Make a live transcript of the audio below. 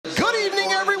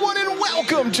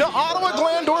Welcome to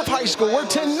Ottawa-Glandorf High School, where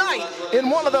tonight, in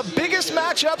one of the biggest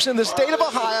matchups in the state of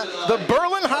Ohio, the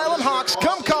Berlin Hiland Hawks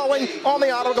come calling on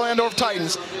the Ottawa-Glandorf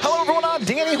Titans. Hello everyone, I'm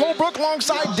Danny Holbrook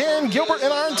alongside Darren Gilbert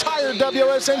and our entire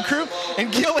WSN crew.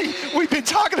 And Gilly, we've been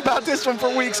talking about this one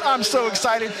for weeks. I'm so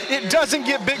excited. It doesn't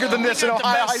get bigger than this in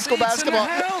Ohio high school basketball. In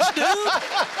the house, dude.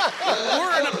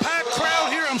 We're in a packed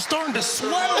crowd here. I'm starting to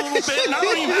sweat a little bit, and I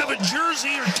don't even have a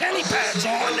jersey or tenny pads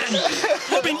on. And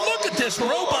I mean, look at this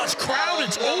robust crowd.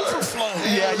 It's overflowing.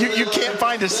 Yeah, you can't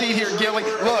find a seat here, Gilly.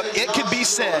 Look, it could be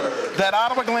said that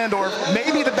Ottawa-Glandorf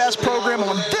may be the best program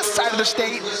on this side of the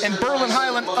state, and Berlin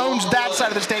Hiland owns that side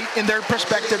of the state in their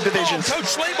respective divisions. Oh,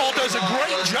 Coach Slayball does a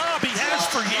great job. He has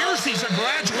for years. He's a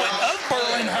graduate of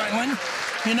Berlin Hiland.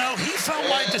 You know, he felt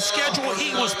like the schedule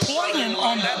he was playing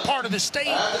on that part of the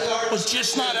state was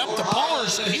just not up to par,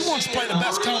 so he wants to play the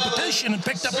best competition and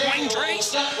picked up Wayne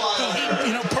Trace, who he,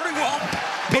 you know, pretty well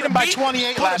beat him by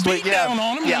 28 last week. Yeah, down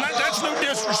on him. Yeah. And that's no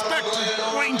disrespect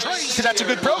to Wayne Trace. Because that's a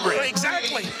good program.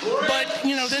 Exactly. But,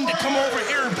 you know, then to come over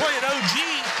here and play at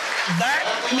OG, that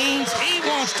means he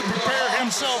wants to prepare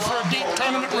himself for a deep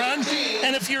tournament run.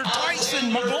 And if you're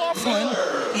Tyson McLaughlin,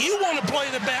 you want to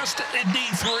play the best at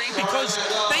D3 because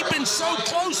they've been so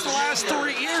close the last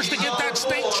 3 years to get that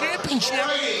state championship.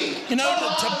 You know,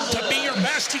 to be your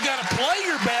best, you got to play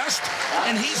your best.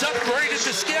 And he's upgraded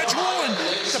the schedule. And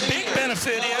the big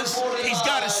benefit is he's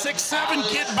got a 6'7"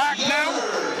 kid back now,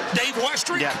 Dave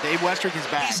Westrick. Yeah, Dave Westrick is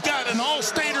back. He's got an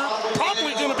all-stater,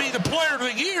 probably going to be the player of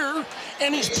the year,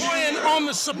 and he's playing on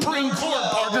the Supreme Court,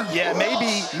 partner. Yeah,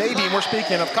 maybe, and we're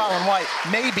speaking of Colin White,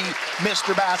 maybe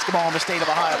Mr. Basketball in the state of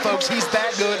Ohio. Folks, he's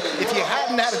that good. If you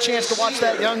hadn't had a chance to watch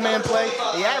that young man play,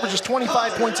 he averages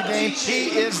 25 points a game. He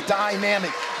is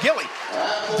dynamic. Gilly,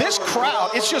 this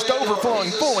crowd, it's just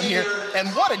overflowing full in here, and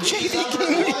what a JV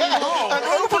game we had. An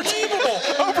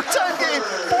overtime game,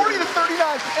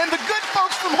 40-39, and the good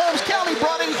folks from Holmes County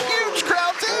brought in a huge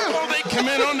crowd too. Well, they come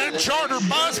in on that charter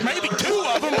bus, maybe two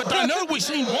of them, but I know we've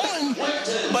seen one.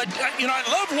 But, you know, I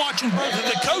love watching both of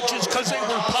the coaches because they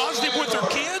were positive with their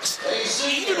kids.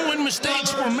 Even when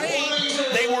mistakes were made,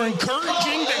 they were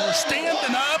encouraging, they were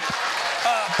standing up,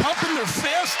 pumping their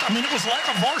fist. I mean, it was like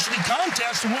a varsity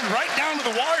contest and went right down to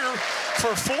the wire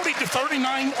for a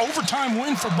 40-39 overtime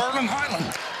win for Berlin Hiland.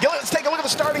 Gilly, let's take a look at the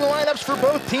starting lineups for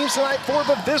both teams tonight. For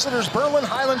the visitors, Berlin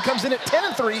Hiland comes in at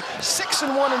 10-3,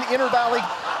 6-1 in the Inter Valley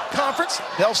Conference.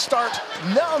 They'll start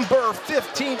number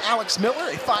 15, Alex Miller,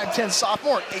 a 5'10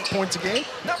 sophomore, 8 points a game.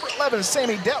 Number 11,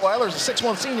 Sammy Detweiler, is a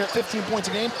 6'1 senior at 15 points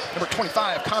a game. Number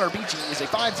 25, Connor Beachy, is a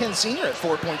 5'10 senior at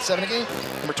 4.7 a game.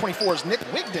 Number 24 is Nick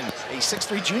Wigden, a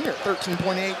 6'3 junior at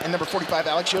 13.8. And number 45,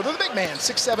 Alex Yoder, the big man,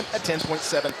 6'7 at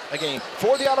 10.7 a game.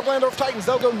 For the Ottawa-Glandorf Titans,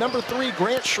 they'll go number 3,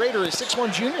 Grant Schrader, a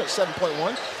 6'1 junior at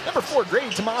 7.1. Number 4, Grady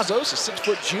Tomazos, a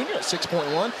 6-foot junior at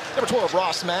 6.1. Number 12,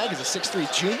 Ross Mag, is a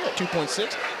 6'3 junior at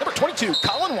 2.6. Number 22,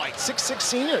 Colin White, 6'6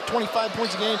 senior at 25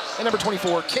 points a game. And number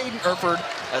 24, Caden Erford,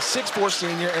 a 6'4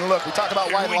 senior. And look, we talk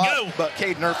about White a lot, but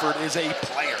Caden Erford is a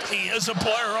player. He is a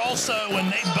player also,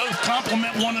 and they both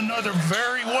complement one another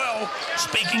very well.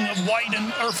 Speaking of White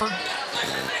and Erford.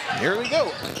 Here we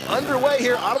go. Underway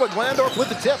here, Ottawa-Glandorf with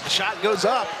the tip. The shot goes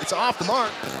up. It's off the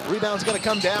mark. Rebound's going to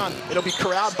come down. It'll be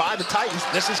corralled by the Titans.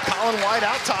 This is Colin White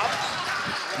out top.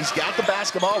 He's got the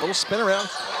basketball, a little spin around,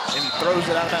 and he throws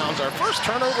it out of bounds. Our first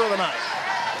turnover of the night.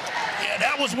 Yeah,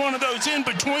 that was one of those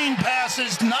in-between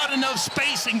passes, not enough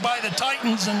spacing by the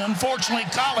Titans, and unfortunately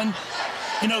Colin,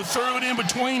 you know, threw it in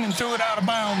between and threw it out of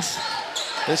bounds.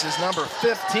 This is number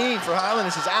 15 for Hiland.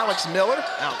 This is Alex Miller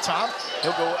out top.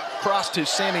 He'll go across to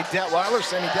Sammy Detweiler.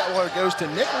 Sammy Detweiler goes to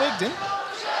Nick Wigden.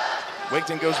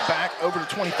 Wigden goes back over to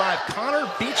 25, Connor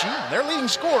Beachy. Their leading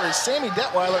scorer is Sammy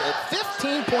Detweiler at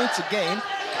 15 points a game.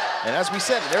 And as we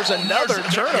said, there's another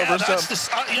turnover. Yeah,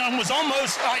 it was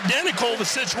almost identical the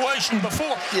situation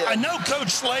before. Yeah. I know Coach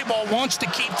Slayball wants to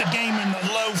keep the game in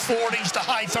the low 40s to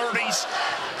high 30s,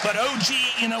 but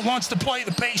OG, you know, wants to play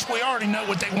the pace. We already know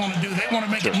what they want to do. They want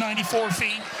to make it 94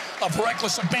 feet of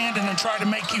reckless abandon and try to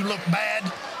make you look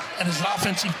bad and his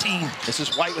offensive team. This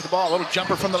is White with the ball. A little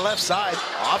jumper from the left side.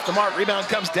 Off the mark. Rebound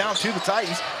comes down to the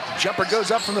Titans. Jumper goes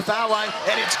up from the foul line,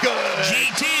 and it's good.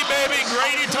 GT, baby.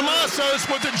 Grady Tomazos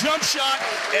with a jump shot.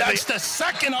 That's the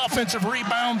second offensive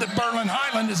rebound that Berlin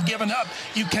Hiland has given up.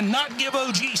 You cannot give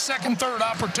OG second, third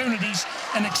opportunities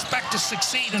and expect to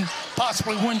succeed and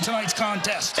possibly win tonight's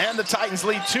contest. And the Titans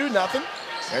lead 2-0.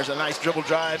 There's a nice dribble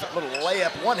drive, a little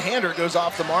layup. One-hander goes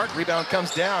off the mark. Rebound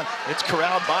comes down. It's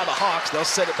corralled by the Hawks. They'll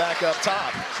set it back up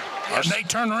top. And they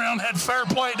turned around, had fair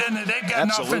play, didn't they? They've got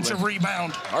an offensive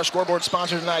rebound. Our scoreboard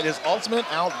sponsor tonight is Ultimate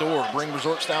Outdoor. Bring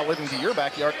resort-style living to your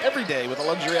backyard every day with a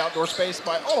luxury outdoor space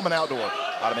by Ultimate Outdoor.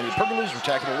 Automated pergolas,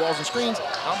 retractable walls and screens,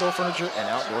 outdoor furniture, and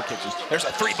outdoor kitchens. There's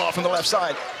a three ball from the left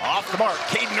side. Off the mark.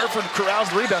 Caden Erford corrals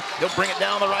the rebound. He'll bring it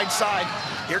down the right side.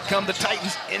 Here come the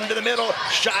Titans into the middle.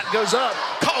 Shot goes up.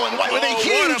 Colin White with a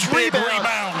huge rebound.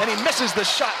 And he misses the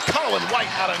shot. Colin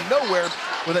White out of nowhere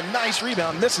with a nice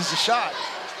rebound. Misses the shot.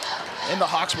 And the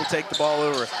Hawks will take the ball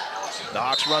over. The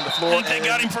Hawks run the floor. I think they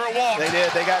got him for a walk. They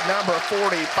did. They got number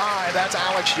 45. That's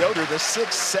Alex Yoder, the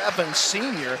 6'7"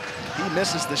 senior. He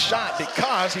misses the shot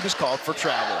because he was called for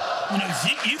travel. You know,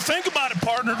 you think about it,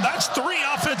 partner. That's 3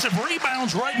 offensive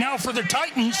rebounds right now for the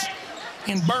Titans.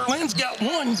 And Berlin's got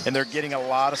 1. And they're getting a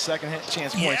lot of second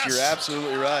chance points. Yes. You're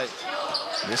absolutely right.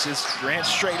 This is Grant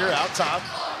Strader out top.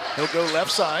 He'll go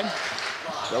left side.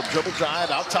 They'll dribble drive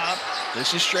out top.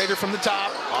 This is Strader from the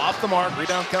top. Off the mark.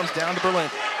 Rebound comes down to Berlin.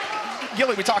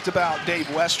 Gilly, we talked about Dave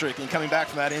Westrick and coming back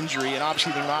from that injury, and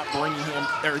obviously they're not bringing him,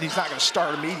 or he's not going to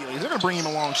start immediately. They're going to bring him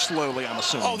along slowly, I'm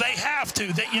assuming. Oh, they have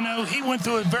to. That, you know, he went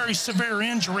through a very severe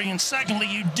injury, and secondly,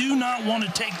 you do not want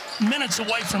to take minutes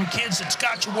away from kids that's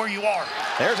got you where you are.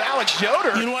 There's Alex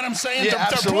Yoder. You know what I'm saying? Yeah,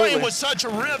 they're playing with such a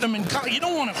rhythm, and you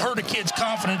don't want to hurt a kid's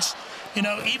confidence. You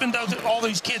know, even though all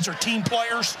these kids are team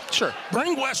players, sure.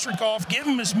 Bring Westrick off, give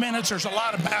him his minutes. There's a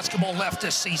lot of basketball left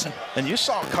this season. And you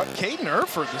saw Caden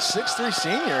Erford, the 6'3"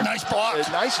 senior. Nice block. A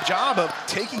nice job of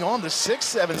taking on the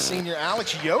 6'7" senior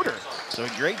Alex Yoder. So a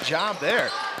great job there.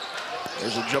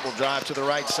 There's a dribble drive to the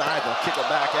right side. They'll kick it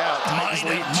back out. Might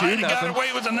have got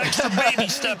away with an extra baby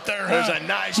step there. There's a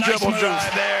nice dribble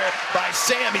drive there by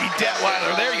Sammy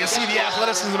Detweiler. There you see the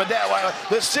athleticism of Detweiler.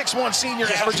 The 6'1" senior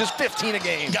averages 15 a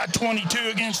game. Got 22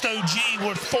 against OG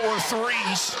with 4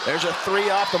 threes. There's a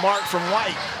 3 off the mark from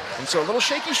White. And so a little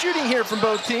shaky shooting here from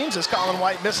both teams as Colin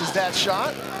White misses that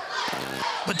shot.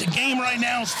 But the game right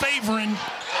now is favoring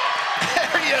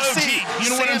there you see. You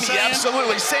know what I'm saying?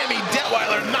 Absolutely. Sammy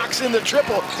Detweiler knocks in the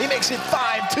triple. He makes it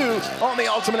 5-2 on the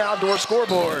Ultimate Outdoor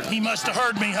scoreboard. He must have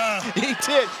heard me, huh? He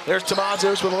did. There's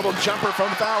Tomazos with a little jumper from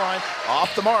the foul line.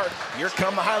 Off the mark. Here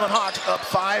come the Hiland Hawks up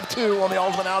 5-2 on the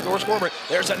Ultimate Outdoor scoreboard.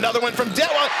 There's another one from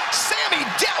Detweiler. Sammy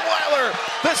Detweiler.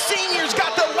 The seniors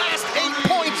got the last 8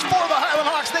 points for the Hiland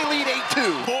Hawks. They lead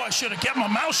 8-2. Boy, I should have kept my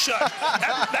mouth shut.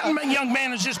 that young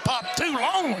man has just popped 2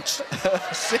 long ones.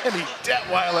 Sammy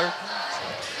Detweiler.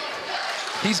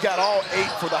 He's got all 8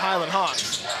 for the Hiland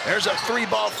Hawks. There's a 3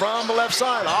 ball from the left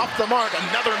side. Off the mark.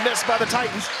 Another miss by the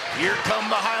Titans. Here come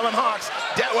the Hiland Hawks.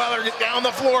 Detweiler down the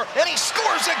floor, and he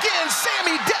scores again.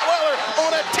 Sammy Detweiler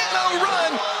on a 10-0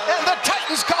 run, and the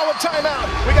Titans call a timeout.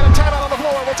 We got a timeout on the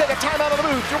floor. We'll take a timeout on the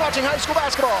booth. You're watching high school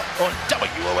basketball on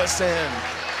WOSN.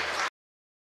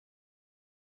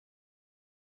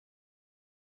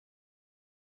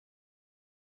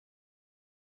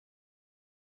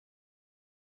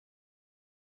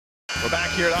 We're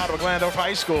back here at Ottawa-Glandorf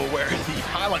High School where the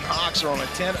Hiland Hawks are on a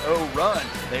 10-0 run.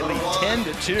 They lead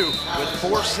 10-2 with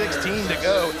 4:16 to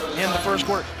go in the first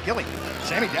quarter. Gilly,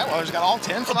 Sammy Detweiler's got all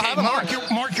 10 for the Hiland Hawks.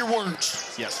 Mark your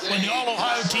words. Yes. When the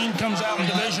All-Ohio team comes out in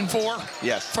Division IV,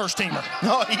 yes, first teamer.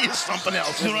 No, he is something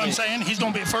else. You know what I'm saying? He's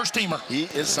going to be a first teamer. He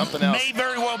is something else. May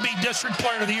very well be District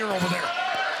Player of the Year over there.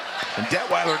 And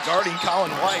Detweiler guarding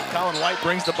Colin White. Colin White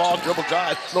brings the ball, dribble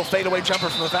drive, little fadeaway jumper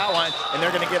from the foul line, and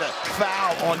they're going to get a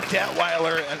foul on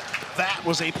Detweiler, and that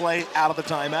was a play out of the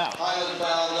timeout.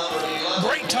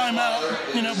 Great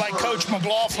timeout, you know, by Coach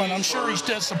McLaughlin. I'm sure he's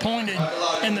disappointed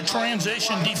in the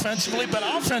transition defensively, but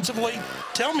offensively,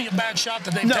 tell me a bad shot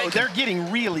that they've taken. No, they're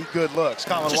getting really good looks.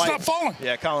 Colin White, not falling.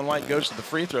 Yeah, Colin White goes to the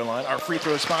free throw line. Our free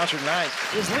throw sponsor tonight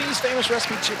is Lee's Famous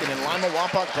Recipe Chicken in Lima,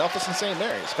 Wapak, Delphus, and St.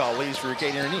 Mary's. Call Lee's for your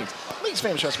catering needs. Lee's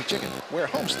Famous Recipe Chicken, where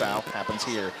home style happens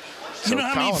here. So you know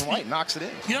how Colin White knocks it in.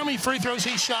 You know how many free throws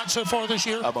he's shot so far this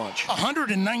year? A bunch.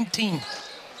 119.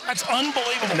 That's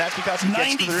unbelievable. And that's because he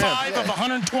gets to the rim. 95 of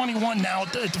 121 now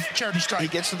at the charity stripe. He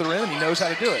gets to the rim and he knows how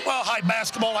to do it. Well, high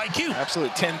basketball IQ.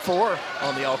 Absolutely. 10-4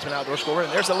 on the Ultimate Outdoor scoreboard.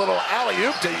 And there's a little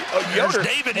alley-oop to Yoder. There's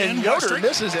David and in. Yoder Westrick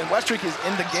misses, and Westrick is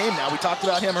in the game now. We talked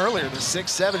about him earlier, the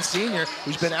 6'7" senior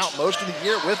who's been out most of the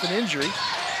year with an injury.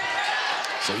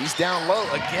 So he's down low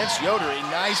against Yoder. A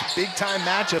nice big-time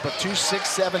matchup of 2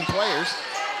 6'7" players.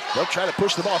 They'll try to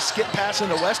push the ball, skip pass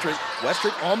into Westrick.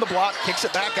 Westrick on the block, kicks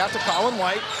it back out to Colin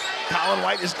White. Colin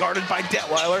White is guarded by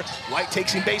Detweiler. White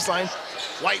takes him baseline.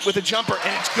 White with a jumper,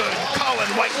 and it's good. Colin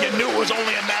White, you knew it was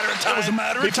only a matter of time. It was a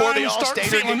matter of before time the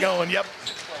All-Stater get going. Yep.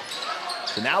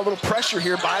 So now a little pressure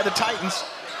here by the Titans.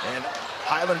 And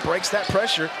Hiland breaks that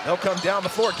pressure. They'll come down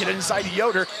the floor, get it inside to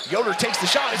Yoder. Yoder takes the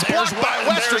shot. It's blocked by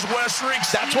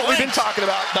Westreich. That's what we've been talking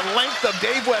about, the length of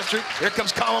Dave Westreich. Here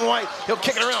comes Colin White. He'll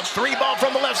kick it around. 3-ball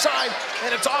from the left side,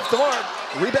 and it's off the mark.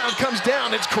 Rebound comes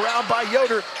down. It's corralled by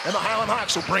Yoder, and the Hiland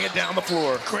Hawks will bring it down the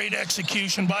floor. Great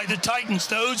execution by the Titans.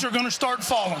 Those are going to start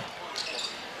falling.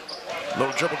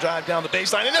 Little dribble drive down the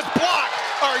baseline, and it's blocked.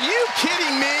 Are you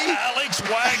kidding me? Alex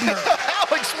Wagner.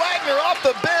 Alex Wagner off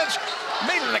the bench.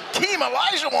 Made an Akeem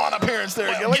Olajuwon appearance there,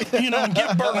 Well, Gilly. and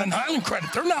give Berlin Hiland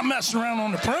credit. They're not messing around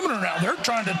on the perimeter now. They're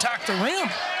trying to attack the rim.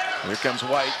 Here comes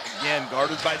White, again,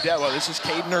 guarded by Detwell. This is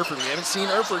Caden Erford. We haven't seen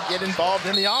Erford get involved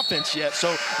in the offense yet,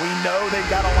 so we know they've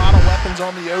got a lot of weapons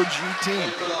on the OG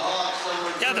team.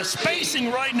 Yeah, the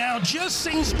spacing right now just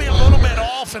seems to be a little bit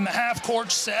off in the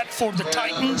half-court set for the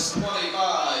Titans.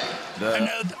 I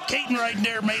know Caden right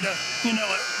there made a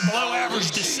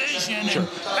below-average decision, and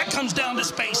that comes down to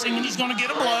spacing, and he's going to get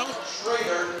a blow.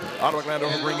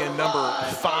 Ottawa-Glandorf will bring in number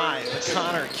 5,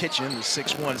 Connor Kitchen, the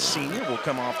 6'1 senior, will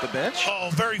come off the bench.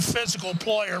 Oh, very physical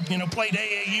player. Played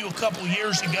AAU a couple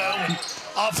years ago, and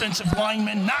offensive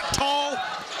lineman, not tall,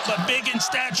 but big in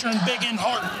stature and big in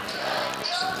heart.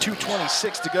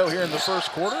 2:26 to go here in the first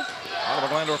quarter.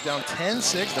 Ottawa-Glandorf down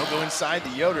 10-6. They'll go inside to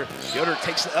Yoder. Yoder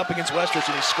takes it up against Westreich,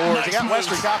 and he scores. Nice They got move.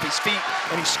 Westreich off his feet,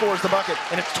 and he scores the bucket,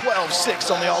 and it's 12-6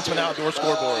 on the Ultimate Outdoor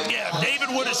scoreboard. Yeah, David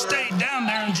would have stayed down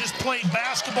there and just played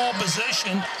basketball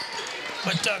position.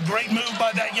 But great move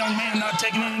by that young man, not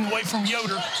taking anything away from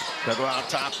Yoder. They'll go out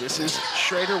top. This is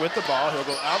Schrader with the ball. He'll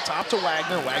go out top to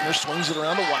Wagner. Wagner swings it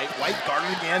around to White. White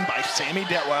guarded again by Sammy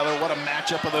Detweiler. What a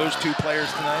matchup of those two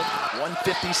players tonight.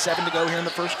 1:57 to go here in the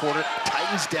first quarter.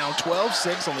 Titans down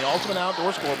 12-6 on the Ultimate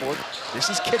Outdoor scoreboard. This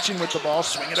is Kitchen with the ball.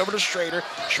 Swing it over to Schrader.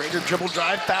 Schrader dribble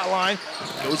drive, foul line.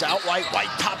 Goes out White.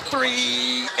 White top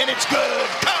 3, and it's good.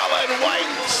 Colin White,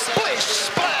 splish,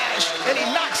 splash, and he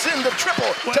knocks in the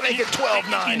triple to make it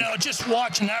 12-9. Just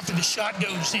watching after the shot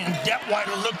goes in,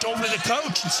 Detweiler looked over to the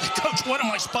coach and said, "Coach, what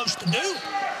am I supposed to do?"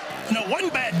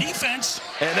 Wasn't bad defense.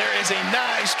 And there is a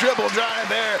nice dribble drive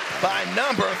there by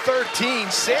number 13,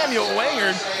 Samuel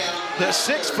Wangard. The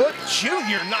 6-foot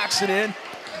junior knocks it in.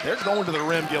 They're going to the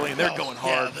rim, Gilly, and they're going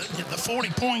hard. Yeah, the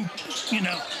 40-point,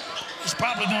 is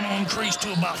probably going to increase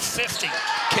to about 50.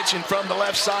 Kitchen from the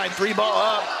left side, 3-ball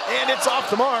up, and it's off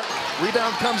the mark.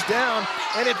 Rebound comes down,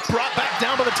 and it's brought back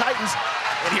down by the Titans.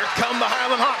 And here come the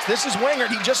Hiland Hawks. This is Wangard.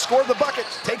 He just scored the bucket,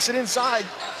 takes it inside.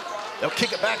 They'll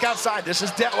kick it back outside. This is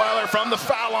Detweiler from the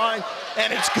foul line,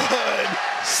 and it's good.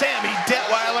 Sammy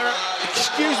Detweiler.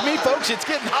 Excuse me, folks, it's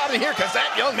getting hot in here because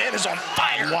that young man is on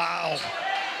fire. Wow.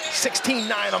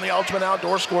 16-9 on the Ultimate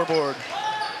Outdoor scoreboard.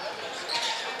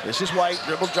 This is White,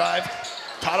 dribble drive.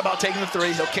 Taught about taking the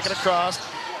 3. He'll kick it across.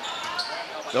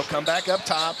 They'll come back up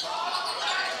top.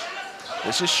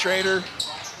 This is Schrader.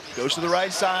 Goes to the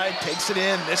right side, takes it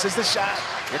in. This is the shot.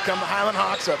 Here come the Hiland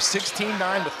Hawks up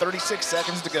 16-9 with 36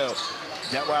 seconds to go.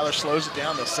 Detweiler slows it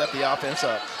down. They'll set the offense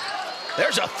up.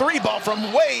 There's a 3-ball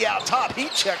from way out top.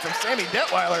 Heat check from Sammy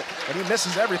Detweiler, and he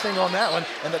misses everything on that one.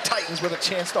 And the Titans with a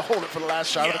chance to hold it for the last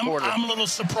shot of the quarter. I'm a little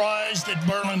surprised that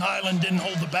Berlin Hiland didn't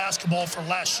hold the basketball for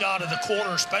last shot of the quarter,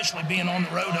 especially being on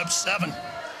the road up 7.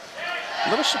 A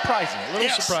little surprising,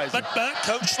 surprising. But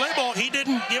Coach Slayball, he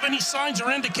didn't give any signs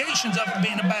or indications of it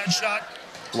being a bad shot.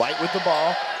 White with the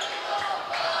ball.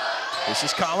 This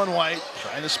is Colin White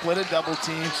trying to split a double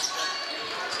team.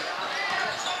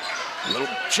 Little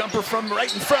jumper from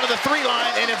right in front of the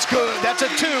 3-line, and it's good. That's a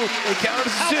 2. They counted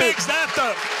as a 2. How big's that,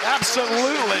 though?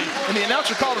 Absolutely. And the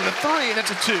announcer called it a 3, and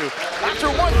it's a 2. After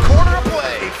 1 quarter of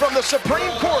play from the Supreme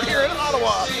Court here in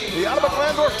Ottawa, the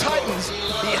Ottawa-Glandorf Titans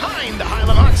behind the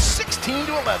Hiland Hawks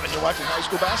 16-11. You're watching high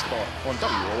school basketball on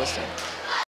WOSN.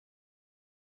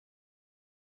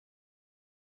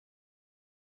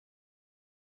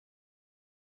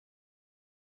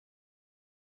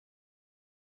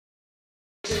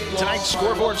 Tonight's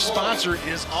scoreboard sponsor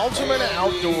is Ultimate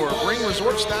Outdoor. Bring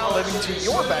resort-style living to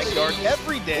your backyard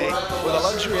every day with a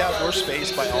luxury outdoor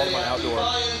space by Ultimate Outdoor.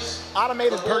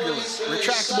 Automated pergolas,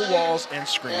 retractable walls, and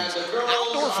screens.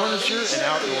 Outdoor furniture and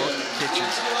outdoor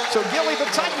kitchens. So, Gilly, the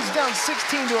Titans down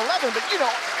 16-11, but,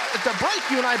 at the break,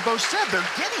 you and I both said they're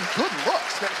getting good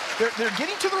looks. They're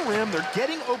getting to the rim. They're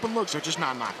getting open looks. They're just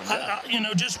not knocking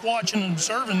them. Just watching and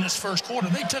observing this first quarter,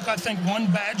 they took, I think, 1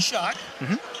 bad shot.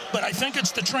 But I think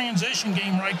it's the transition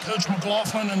game, right? Coach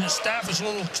McLaughlin and his staff is a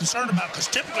little concerned about, because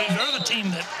typically they're the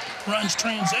team that runs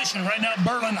transition. Right now,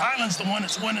 Berlin Hiland's the one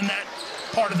that's winning that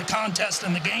part of the contest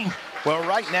in the game. Well,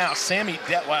 right now, Sammy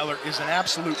Detweiler is an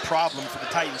absolute problem for the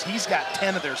Titans. He's got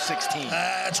 10 of their 16.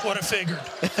 That's what I figured.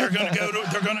 OG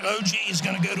is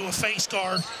going to go to a face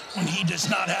guard when he does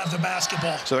not have the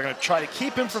basketball. So they're going to try to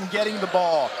keep him from getting the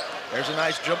ball. There's a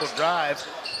nice dribble drive.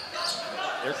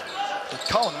 There's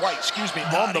Colin White,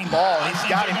 on the ball. He's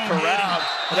got him corralled.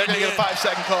 They're going to get a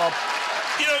 5-second call.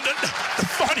 You know, the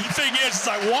funny thing is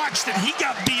I watched it, he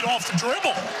got beat off the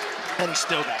dribble. And he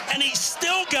still got it. And he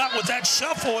still got with that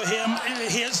shuffle of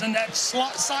his and that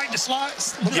side to side.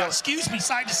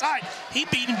 He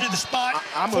beat him to the spot,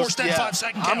 forced that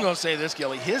 5-second count. I'm going to say this,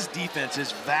 Gilly. His defense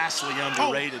is vastly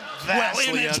underrated.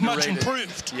 It's much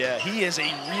improved. Yeah, he is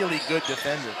a really good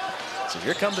defender. So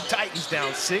here come the Titans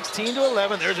down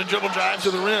 16-11. There's a dribble drive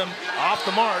to the rim. Off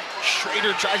the mark.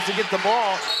 Schrader tries to get the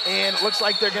ball, and it looks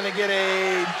like they're going to get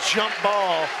a jump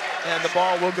ball, and the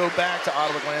ball will go back to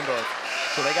Ottawa-Glandorf.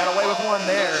 So they got away with one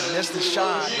there, missed the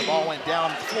shot. The ball went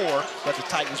down the floor, but the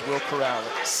Titans will corral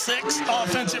it. 6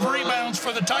 offensive rebounds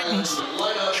for the Titans.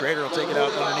 Schrader will take it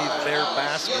out underneath their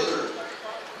basket.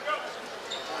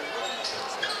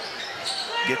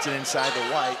 Gets it inside to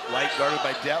White. White guarded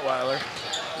by Detweiler.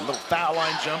 A little foul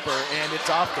line jumper, and it's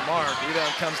off the mark.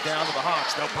 Rebound comes down to the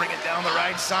Hawks. They'll bring it down the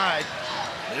right side.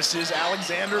 This is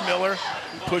Alexander Miller.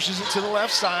 He pushes it to the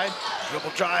left side.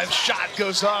 Dribble drive, shot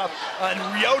goes up, and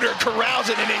Yoder corrals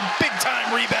it in a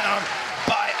big-time rebound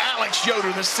by Alex Yoder,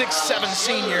 the 6'7"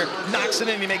 senior. Knocks it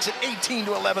in. He makes it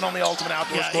 18-11 on the Ultimate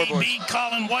Outdoor scoreboard. He beat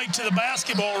Colin White to the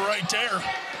basketball right there.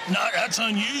 That's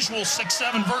unusual,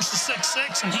 6'7" versus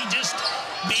 6'6", and he just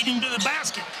beat him to the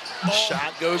basket.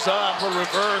 Shot goes up, a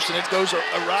reverse, and it goes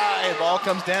awry. Ball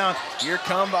comes down. Here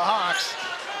come the Hawks.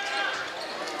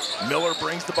 Miller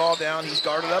brings the ball down. He's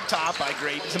guarded up top by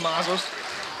Grady Tomazos.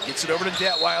 Gets it over to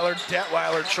Detweiler.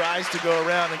 Detweiler tries to go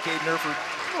around, and Caden Erford,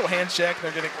 a little hand check.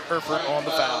 They're going to get Erford on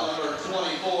the foul.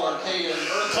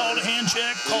 Called a hand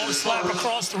check, called a slap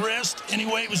across the wrist.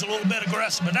 Anyway, it was a little bit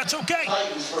aggressive, but that's okay,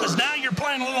 because now you're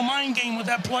playing a little mind game with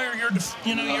that player. You're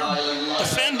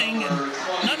defending, and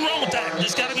nothing wrong with that.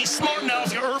 Just got to be smart now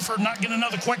if you're Erford, not get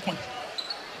another quick one.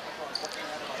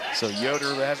 So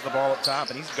Yoder has the ball up top,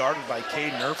 and he's guarded by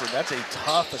Caden Erford. That's a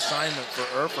tough assignment for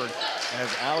Erford,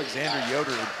 as Alexander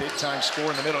Yoder, a big-time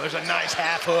scorer in the middle. There's a nice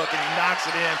half hook, and he knocks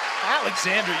it in.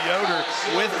 Alexander Yoder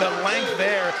with the length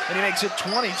there, and he makes it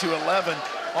 20-11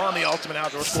 on the Ultimate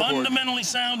Outdoor scoreboard. Fundamentally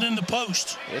sound in the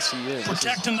post. Yes, he is.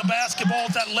 Protecting the basketball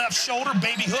with that left shoulder,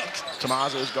 baby hook.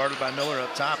 Tommaso is guarded by Miller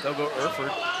up top. They'll go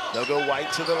Erford. They'll go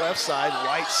White to the left side.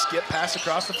 White skip pass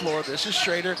across the floor. This is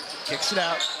Schrader. Kicks it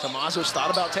out. Tommaso's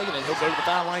thought about taking it. He'll go to the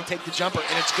foul line, take the jumper,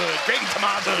 and it's good. Grady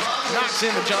Tommaso knocks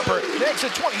in the jumper. Makes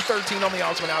it 20-13 on the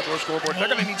Ultimate Outdoor scoreboard. They're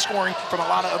going to need scoring from a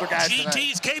lot of other guys tonight.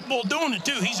 GT's capable of doing it,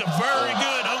 too. He's a very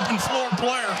good open floor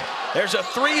player. There's a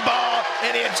 3-ball,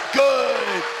 and it's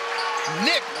good.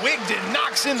 Nick Wigden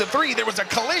knocks in the 3. There was a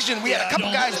collision. We had a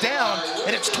couple guys down,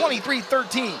 and it's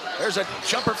 23-13. There's a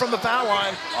jumper from the foul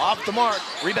line, off the mark.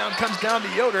 Rebound comes down to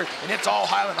Yoder, and it's all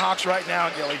Hiland Hawks right now,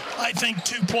 Gilly. I think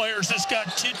 2 players just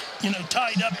got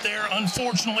tied up there,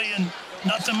 unfortunately, and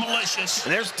nothing malicious.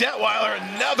 And there's Detweiler,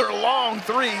 another long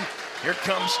 3. Here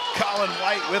comes Colin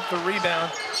White with the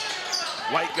rebound.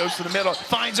 White goes to the middle,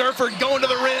 finds Erford going to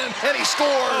the rim, and he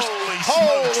scores.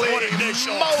 Holy what a dish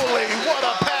moly, what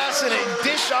a pass and a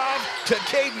dish off to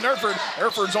Caden Erford.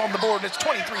 Erford's on the board, and it's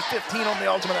 23-15 on the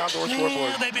Ultimate Outdoor scoreboard.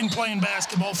 Yeah, they've been playing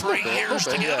basketball for 8 years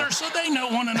together, so they know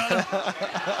one another.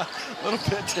 A little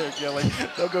bit there, Gilly.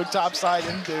 They'll go topside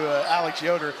into Alex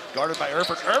Yoder, guarded by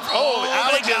Erford.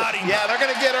 Alex, they got him. Yeah, they're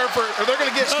going to get Erford, or they're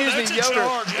going to get, Yoder.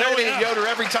 They're going to get Yoder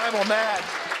every time on that.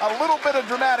 A little bit of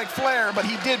dramatic flair, but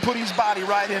he did put his body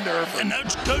right into Erford. And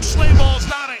Coach Slayball's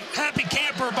not a happy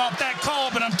camper about that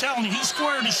call, but I'm telling you, he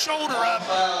squared his shoulder up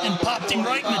and popped him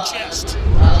right in the chest.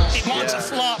 He wants a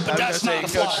flop, but that's not a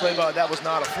flop. Coach Slayball, that was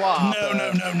not a flop.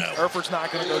 No. Erford's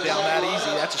not going to go down that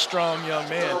easy. That's a strong young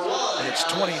man. And it's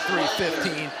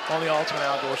 23-15 on the Ultimate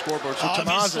Outdoor scoreboard. So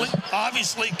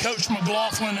obviously, Coach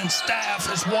McLaughlin and staff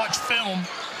has watched film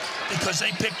because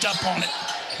they picked up on it.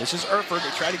 This is Erford.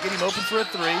 They try to get him open for a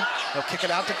 3. They'll kick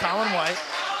it out to Colin White.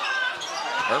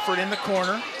 Erford in the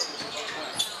corner.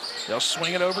 They'll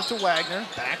swing it over to Wagner.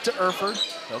 Back to Erford.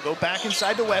 They'll go back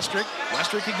inside to Westrick.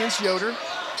 Westrick against Yoder.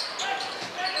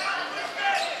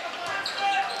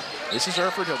 This is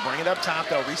Erford. He'll bring it up top.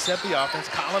 They'll reset the offense.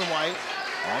 Colin White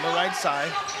on the right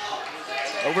side.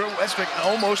 Over to Westrick.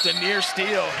 Almost a near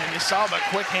steal. And you saw the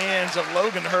quick hands of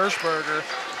Logan Hirschberger,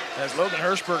 as Logan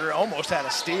Hirschberger almost had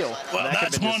a steal. Well,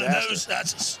 that's one of those.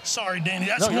 Sorry, Danny.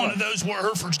 That's one of those where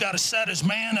Herford's got to set his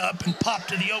man up and pop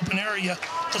to the open area,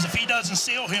 because if he doesn't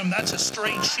seal him, that's a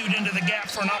straight shoot into the gap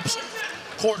for an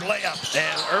court layup.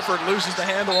 And Erford loses the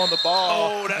handle on the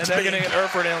ball. Oh, that's and they're big. going to get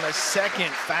Erford in on a second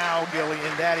foul, Gilly,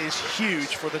 and that is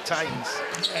huge for the Titans.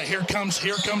 Here comes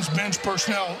bench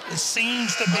personnel. It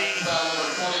seems to be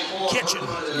Kitchen.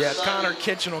 Yeah, Connor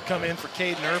Kitchen will come in for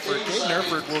Caden Erford. Caden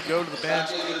Erford will go to the bench.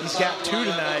 He's got 2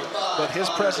 tonight, but his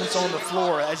presence on the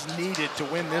floor is needed to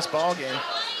win this ball game.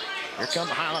 Here come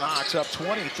the Hiland Hawks up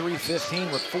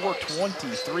 23-15 with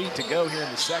 4:23 to go here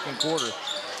in the second quarter.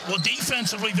 Well,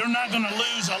 defensively, they're not going to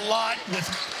lose a lot with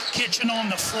Kitchen on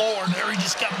the floor. There, he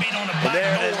just got beat on the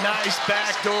back door. A nice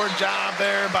backdoor job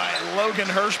there by Logan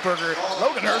Hirschberger.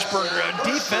 Logan Hirschberger,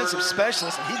 a defensive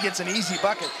specialist, and he gets an easy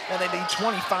bucket, and they need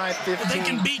 25-15. They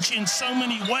can beat you in so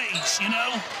many ways, you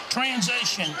know?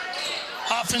 Transition,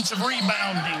 offensive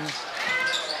rebounding,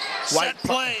 set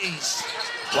plays.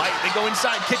 White, they go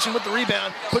inside. Kitchen with the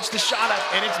rebound, puts the shot up,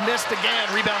 and it's missed again.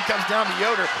 Rebound comes down to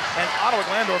Yoder, and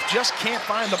Ottawa-Glandorf just can't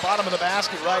find the bottom of the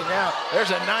basket right now.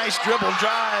 There's a nice dribble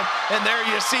drive, and there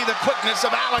you see the quickness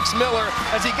of Alex Miller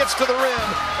as he gets to the rim,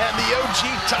 and the OG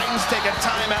Titans take a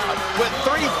timeout with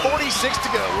 3:46 to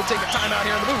go. We'll take a timeout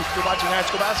here in the booth. You're watching high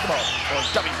school basketball on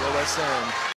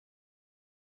WOSN.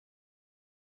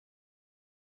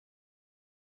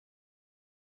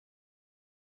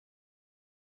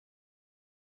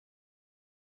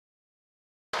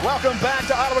 Welcome back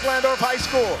to Ottawa-Glandorf High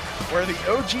School, where the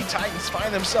OG Titans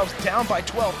find themselves down by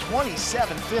 12,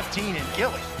 27-15 in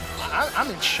Gilly. I'm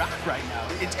in shock right now.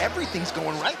 Everything's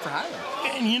going right for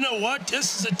Hiland. And you know what?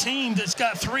 This is a team that's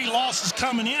got 3 losses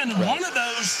coming in, and one of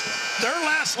those, their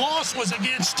last loss was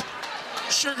against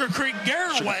Sugar Creek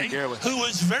Garraway, who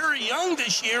is very young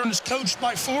this year and is coached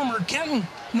by former Kenton,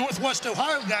 Northwest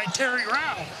Ohio guy Terry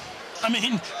Rao. I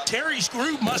mean, Terry's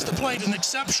group must have played an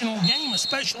exceptional game,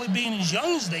 especially being as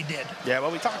young as they did. Yeah, well,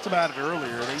 we talked about it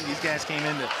earlier. These guys came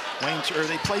into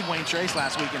they played Wayne Trace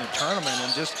last week in a tournament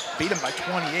and just beat them by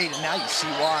 28, and now you see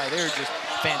why. They're just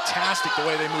fantastic the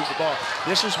way they move the ball.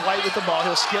 This is White with the ball.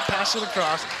 He'll skip past it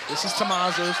across. This is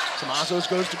Tomazos. Tomazos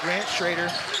goes to Grant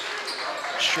Schrader.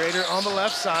 Schrader on the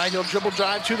left side. He'll dribble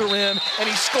drive to the rim, and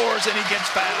he scores, and he gets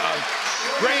fouled.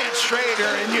 Grant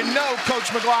Schrader, and you know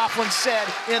Coach McLaughlin said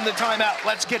in the timeout,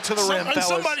 let's get to the rim, fellas.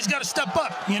 Somebody's got to step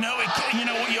up. You know,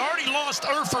 you already lost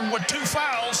Erford with 2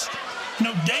 fouls. You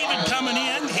know, David coming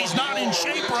in, he's not in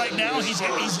shape right now.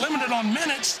 He's limited on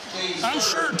minutes. I'm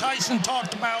sure Tyson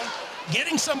talked about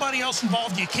getting somebody else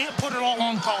involved. You can't put it all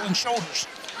on Colin's shoulders.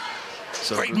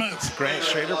 So great move. Grant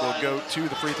Schrader will go to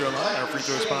the free throw line. Our free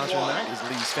throw sponsor tonight is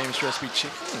Lee's Famous Recipe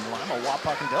Chicken in Lima,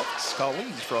 Wapak, and Deltas. Call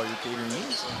Lee's for all your catering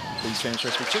needs. Lee's Famous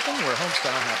Recipe Chicken, where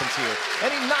homestyle happens here.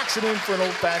 And he knocks it in for an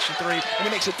old-fashioned 3, and he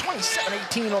makes it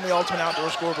 27-18 on the Ultimate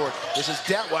Outdoor scoreboard. This is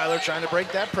Detweiler trying to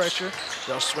break that pressure.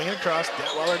 They'll swing it across.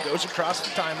 Detweiler goes across the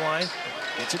timeline.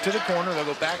 Gets it to the corner. They'll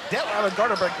go back. Detweiler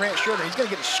guarded by Grant Schroeder. He's going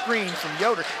to get a screen from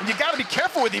Yoder. And you got to be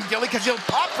careful with him, Gilly, because he'll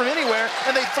pop from anywhere,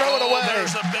 and they throw it away.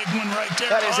 There's a big one right there.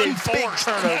 That is a big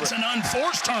turnover. That's an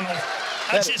unforced turnover.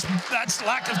 That's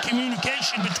lack of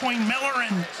communication between Miller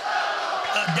and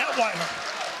Detweiler.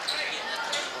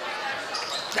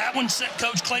 That one set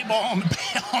Coach Clayball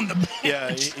on the bench.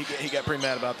 Yeah, he got pretty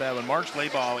mad about that one. Mark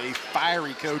Clayball, a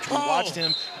fiery coach. We watched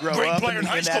him grow up in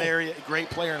that area. Great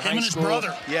player in high school. Him and his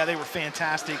brother. Yeah, they were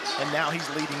fantastic, and now he's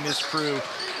leading this crew.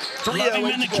 Love him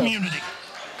in the community.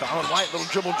 Colin White, little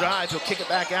dribble drive. He'll kick it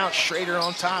back out. Schrader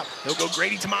on top. He'll go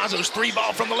Grady Tomazos.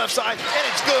 3-ball from the left side, and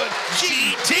it's good.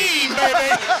 GT,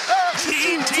 baby.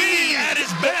 GT at his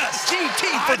best. GT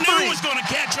for 3. I knew it was going to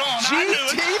catch on.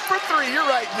 GT for 3. You're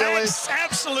right, Gilly. It's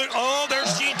absolute. Oh,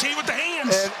 there's GT with the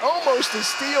hands. And almost a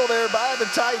steal there by the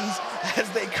Titans as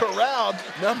they corralled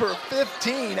number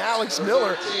 15, Alex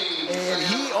Miller, and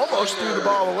he almost threw the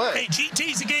ball away. Hey,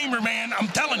 GT's a gamer, man. I'm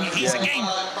telling you, he's a gamer.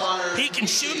 He can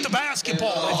shoot the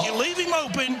basketball. If you leave him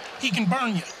open, he can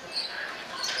burn you.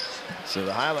 So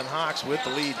the Hiland Hawks with the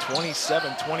lead,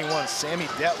 27-21. Sammy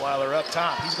Detweiler up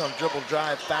top. He's going to dribble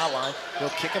drive foul line. He'll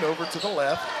kick it over to the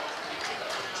left.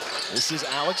 This is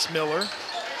Alex Miller.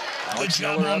 Good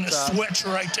job on the switch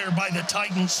right there by the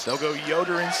Titans. They'll go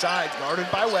Yoder inside,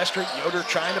 guarded by Westrick. Yoder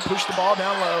trying to push the ball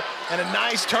down low, and a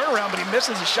nice turnaround, but he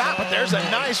misses a shot, but there's a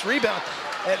nice rebound.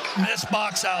 Missed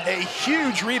box out. A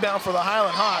huge rebound for the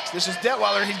Hiland Hawks. This is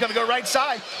Detweiler. He's going to go right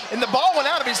side, and the ball went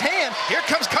out of his hand. Here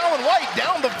comes Colin White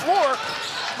down the floor.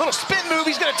 Little spin move.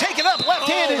 He's going to take it up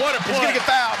left-handed. What a play. He's going to get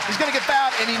fouled. He's going to get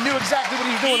fouled, and he knew exactly what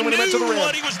he was doing when he went to the rim. He knew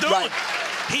what he was doing.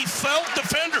 Right. He felt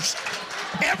defenders.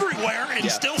 everywhere and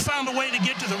still found a way to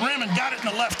get to the rim and got it in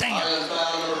the left hand.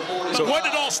 But what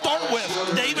did it all start with?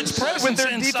 David's presence with their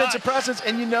inside. defensive presence,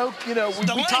 and we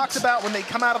talked about when they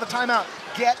come out of the timeout,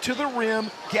 get to the rim,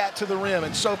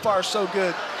 and so far so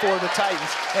good for the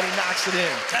Titans, and he knocks it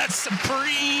in. That's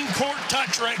Supreme Court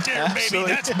touch right there,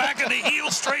 Absolutely. baby. That's back of the heel,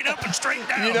 straight up and straight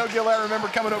down. You know, Gil, I remember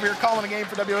coming over here calling a game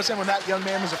for WSN when that young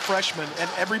man was a freshman, and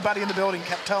everybody in the building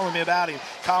kept telling me about him.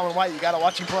 Colin White, you got to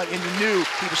watch him play, and you knew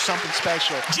he was something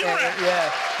special.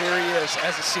 Yeah, here he is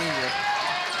as a senior.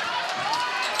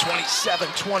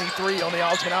 27-23 on the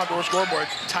Ottawa-Glandorf scoreboard.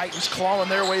 Titans clawing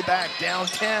their way back, down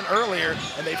 10 earlier,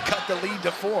 and they've cut the lead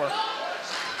to 4.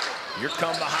 Here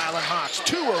come the Hiland Hawks,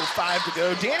 2:05 to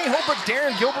go. Danny Holbrook,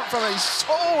 Darren Gilbert from a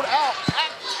sold-out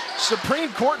packed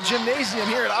Supreme Court Gymnasium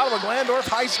here at Ottawa-Glandorf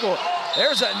High School.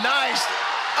 There's a nice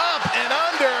up and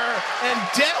under, and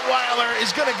Detweiler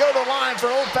is going to go to the line for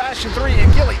an old-fashioned 3.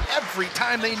 And Gilly, every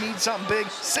time they need something big,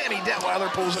 Sammy Detweiler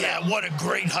pulls it out. Yeah, what a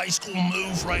great high school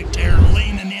move right there,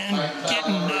 leaning in,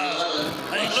 getting,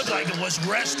 it looked like it was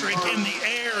Restrick in the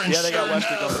air, and they got sure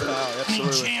Restrick on the foul,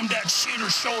 absolutely. He jammed that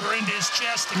shooter's shoulder into his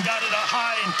chest and got it up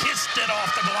high and kissed it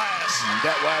off the glass. And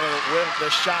Detweiler with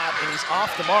the shot, and he's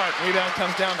off the mark. Rebound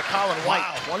comes down to Colin White,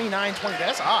 Wow. 29-20.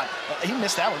 That's odd. He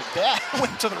missed that one bad.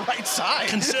 Went to the right side.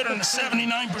 Considering a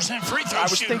 79% free throw I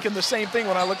was shooter. thinking the same thing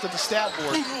when I looked at the stat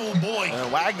board. Oh, boy.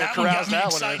 Wagner that one got corrals me that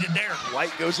excited one. there.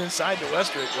 White goes inside to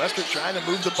Westrick. Westrick trying to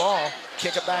move the ball.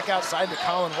 Kick it back outside to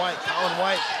Colin White. Colin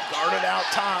White guarded out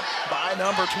top by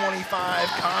number 25,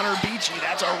 Connor Beachy.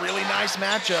 That's a really nice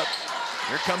matchup.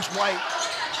 Here comes White.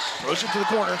 Throws it to the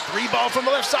corner. 3-ball from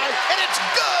the left side, and it's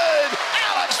good!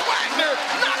 Alex Wagner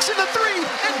knocks in the 3,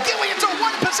 and Gilly, it's a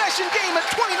one-possession game at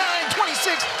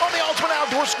 29-26 on the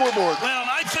Ottawa-Glandorf scoreboard. Well,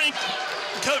 I think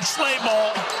Coach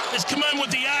Slayball has come in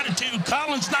with the attitude,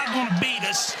 Colin's not going to beat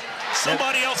us.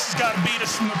 Somebody else has got to beat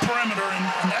us from the perimeter, and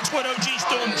that's what OG's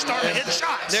doing. They're starting to hit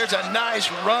shots. There's a nice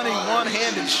running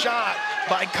one-handed shot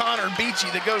by Connor Beachy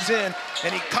that goes in,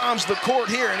 and he calms the court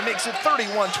here, and it makes it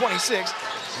 31-26.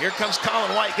 Here comes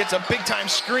Colin White, gets a big-time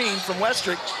screen from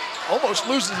Westrick, almost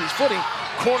loses his footing.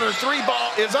 Corner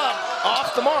 3-ball is up,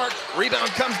 off the mark.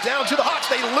 Rebound comes down to the Hawks.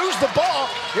 They lose the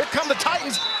ball. Here come the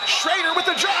Titans. Schrader with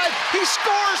the drive. He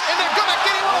scores, and they're going to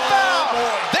get him on a foul.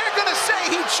 They're going to say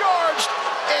he charged,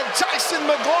 and Tyson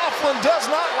McLaughlin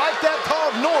does not like that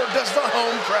call, nor does the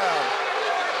home crowd.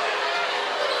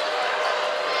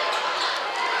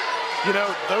 You know,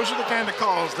 those are the kind of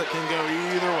calls that can go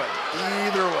either way.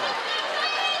 Either way.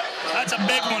 That's a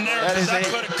big one there, because that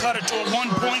could have cut it to a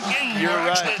one-point game, You're or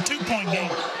actually right. a two-point game.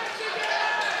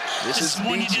 This is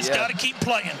one you just got to keep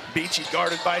playing. Beachy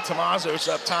guarded by Tomazos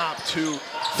up top. 2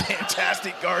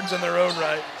 fantastic guards in their own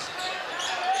right.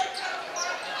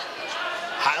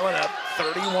 Hiland up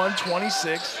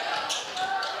 31-26.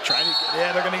 Trying to,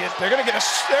 they're gonna get a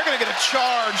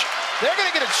charge. They're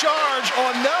gonna get a charge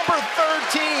on number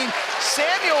 13,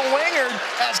 Samuel Wingard,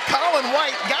 as Colin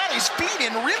White got his feet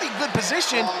in really good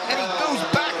position, and he goes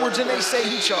backwards, and they say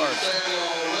he charged.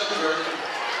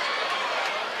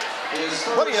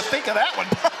 What do you think of that one?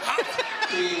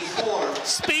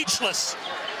 Speechless.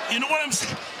 You know what I'm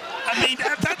saying? I mean,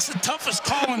 that's the toughest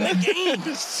call in the game.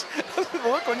 The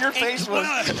look on your face was...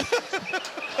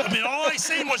 I mean, all I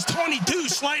seen was 22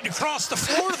 sliding across the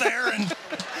floor there, and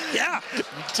yeah.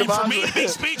 And for me to be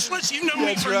speechless, you know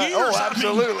me for years. Oh,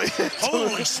 absolutely. I mean,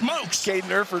 holy smokes. Caden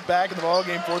Erford back in the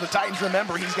ballgame for the Titans.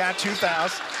 Remember, he's got 2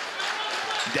 fouls.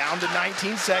 Down to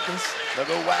 19 seconds. They'll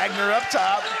go Wagner up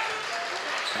top.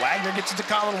 Wagner gets it to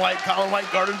Colin White. Colin White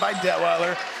guarded by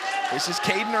Detweiler. This is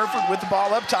Caden Erford with the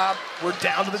ball up top. We're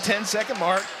down to the 10-second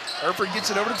mark. Erford gets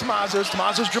it over to Tomazos.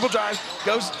 Tomazos dribble drive.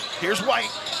 Goes, here's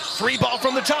White. 3-ball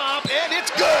from the top, and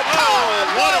it's good. Oh,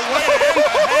 what a way to end the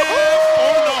half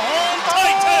on the home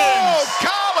Titans. Oh,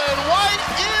 Colin White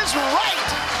is right.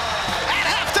 At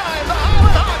halftime, the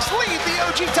Hiland Hawks lead the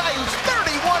OG Titans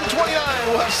 31-29.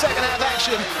 We'll have second half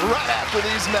action right after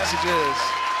these messages.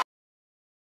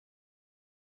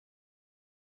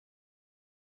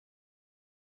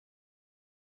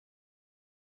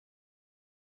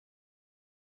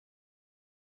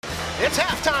 It's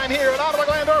halftime here at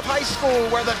Ottawa-Glandorf High School,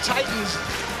 where the Titans,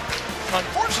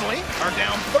 unfortunately, are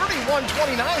down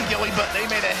 31-29, Gilly, but they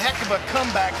made a heck of a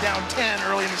comeback down 10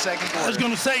 early in the second quarter. I was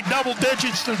going to say double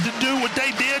digits to do what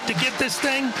they did to get this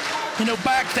thing,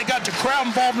 back. They got the crowd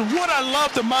involved. And what I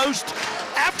love the most,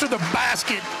 after the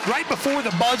basket, right before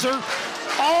the buzzer,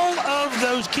 all of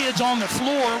those kids on the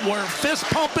floor were fist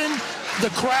pumping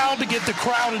the crowd to get the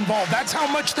crowd involved. That's how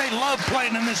much they love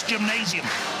playing in this gymnasium.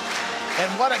 And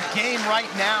what a game right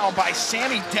now by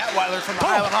Sammy Detweiler from the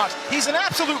Hiland Hawks. He's an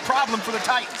absolute problem for the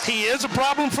Titans. He is a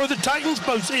problem for the Titans,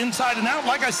 both inside and out.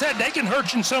 Like I said, they can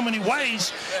hurt you in so many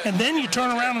ways. And then you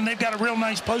turn around and they've got a real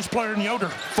nice post player in Yoder.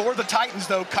 For the Titans,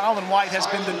 though, Colin White has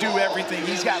been the do everything.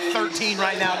 He's got 13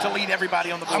 right now to lead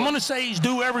everybody on the board. I'm going to say he's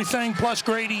do everything plus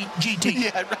Grady GT.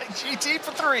 Yeah, right. GT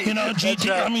for 3. You know,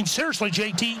 GT, I mean, seriously,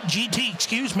 GT,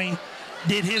 excuse me,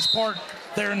 did his part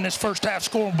there in this first half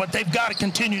scoring, but they've got to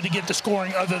continue to get the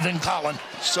scoring other than Colin.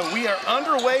 So we are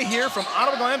underway here from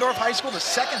Ottawa-Glandorf High School, the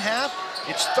second half.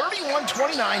 It's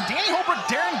 31-29. Danny Holbrook,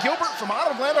 Darren Gilbert from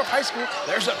Ottawa-Glandorf High School.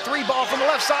 There's a 3-ball from the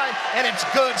left side, and it's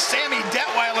good. Sammy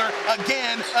Detweiler,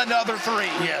 again, another 3.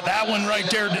 Yeah, that one right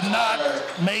there did not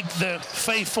make the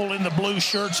faithful in the blue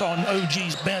shirts on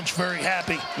OG's bench very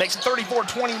happy. Makes it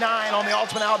 34-29 on the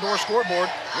Ultimate Outdoor scoreboard.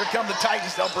 Here come the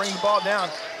Titans. They'll bring the ball down.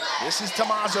 This is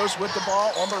Tomazos with the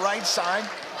ball on the right side.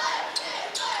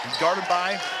 He's guarded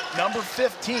by number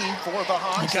 15 for the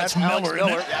Hawks. That's Miller,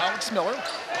 Alex Miller.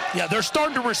 Yeah, they're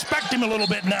starting to respect him a little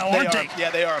bit now, aren't they? Yeah,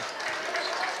 they are.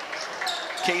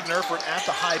 Caden Erford at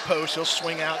the high post. He'll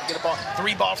swing out and get a ball.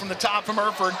 3-ball from the top from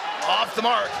Erford. Off the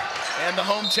mark. And the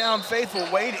hometown faithful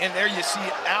wait. And there you see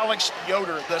Alex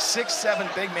Yoder, the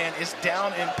 6'7" big man, is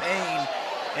down in pain.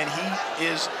 And he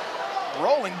is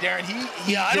rolling, Darren.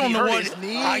 I don't know what.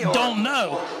 I don't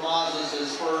know.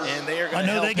 And they are going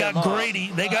to I know they got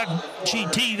Grady. They got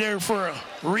GT there for a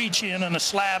reach in and a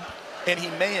slap. And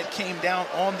he may have came down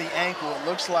on the ankle. It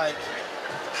looks like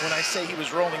when I say he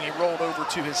was rolling, he rolled over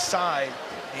to his side,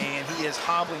 and he is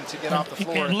hobbling to get off the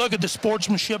floor. And look at the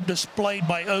sportsmanship displayed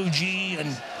by OG,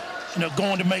 and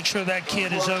going to make sure that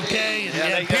kid is okay.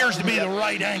 And it appears to be the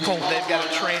right ankle. They've got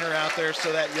a trainer out there,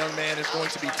 so that young man is going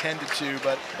to be tended to,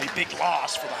 but a big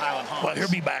loss for the Hiland Hawks. Well, he'll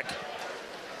be back.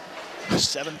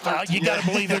 7-13. You got to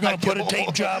believe they're going to put a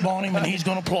tape job on him, and he's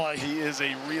going to play. He is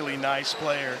a really nice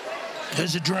player.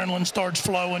 His adrenaline starts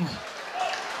flowing.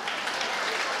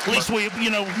 At least we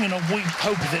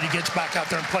hope that he gets back out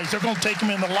there and plays. They're going to take him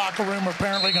in the locker room. We're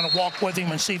apparently going to walk with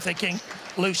him and see if they can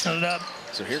loosen it up.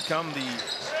 So here come the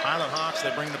Hiland Hawks.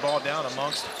 They bring the ball down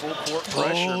amongst full court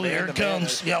pressure. Oh, here it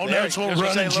comes. Yeah, it's a little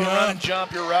run and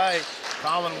jump. You're right.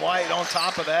 Colin White on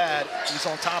top of that. He's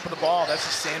on top of the ball. That's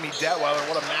a Sammy Detweiler.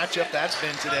 What a matchup that's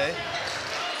been today.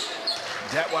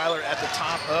 Detweiler at the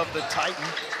top of the Titan.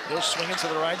 He'll swing it to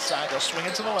the right side. They'll swing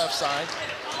it to the left side.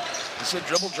 This is a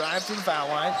dribble drive to the foul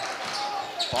line.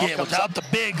 Ball without the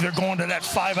big, they're going to that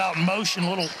 5-out motion,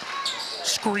 little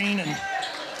screen and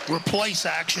replace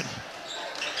action.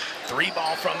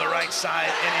 3-ball from the right side,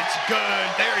 and it's good.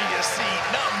 There you see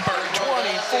number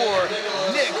 24,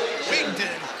 Nick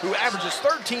Wigden, who averages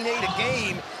 13-8 a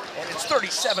game, and it's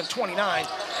 37-29.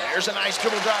 There's a nice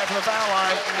dribble drive from the foul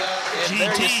line.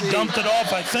 GT dumped it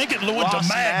off. I think it went to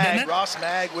Mag, didn't it? Ross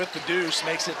Mag with the deuce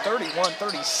makes it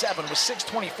 31-37 with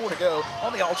 6:24 to go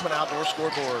on the Ultimate Outdoor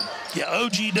scoreboard. Yeah,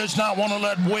 OG does not want to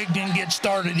let Wigden get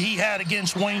started. He had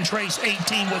against Wayne Trace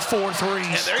 18 with 4 threes.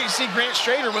 And there you see Grant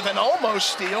Strader with an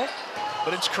almost steal,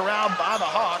 but it's corralled by the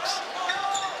Hawks.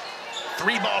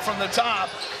 3-ball from the top.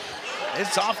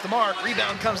 It's off the mark.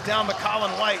 Rebound comes down to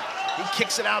Colin White. He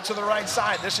kicks it out to the right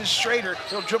side. This is Strader.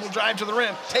 He'll dribble drive to the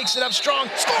rim. Takes it up strong.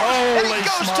 Scores! And he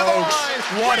goes to the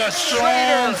line. What a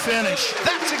strong finish.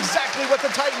 That's exactly what the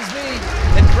Titans need.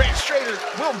 And Grant Strader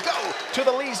will go to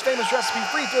the Lee's Famous Recipe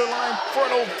free throw line for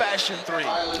an old-fashioned 3.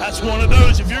 That's one of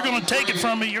those. If you're going to take it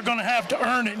from me, you're going to have to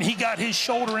earn it. And he got his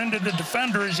shoulder into the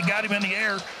defender as he got him in the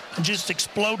air and just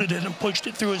exploded it and pushed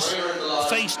it through his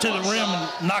face to the rim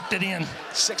and knocked it in.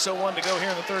 6:01 to go here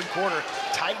in the third quarter.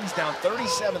 Titans down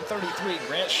 37-33.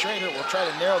 Grant Strader will try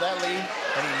to narrow that lead,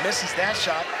 and he misses that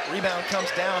shot. Rebound comes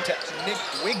down to Nick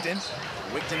Wigden.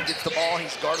 Wigden gets the ball.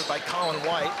 He's guarded by Colin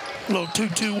White. A little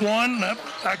 2-2-1.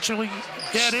 Actually,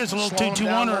 yeah, it is a little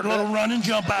 2-2-1 or a little run and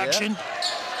jump action.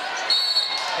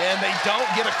 Yeah. And they don't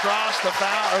get across the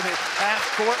foul or the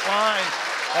half-court line.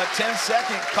 A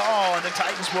 10-second call, and the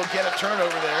Titans will get a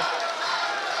turnover there.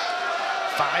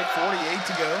 5:48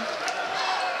 to go.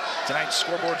 Tonight's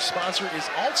scoreboard sponsor is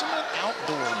Ultimate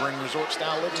Outdoor. Bring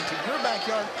resort-style living to your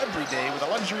backyard every day with a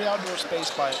luxury outdoor space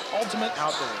by Ultimate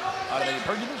Outdoor. Automated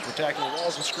pergolas, spectacular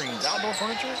walls and screens, outdoor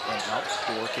furniture, and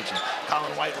outdoor kitchen.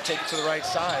 Colin White will take it to the right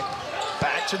side.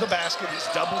 Back to the basket. He's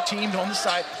double-teamed on the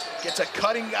side. Gets a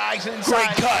cutting guy inside.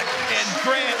 Great cut. And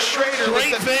Grant Strader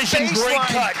with the vision, great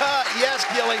cut. Yes,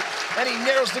 Gilly. And he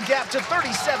narrows the gap to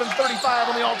 37-35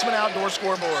 on the Ultimate Outdoor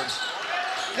scoreboard.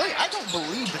 Really, I don't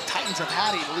believe the Titans have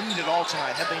had a lead at all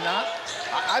tonight, have they not?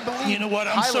 I believe. You know what?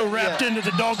 I'm so wrapped into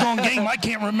the doggone game, I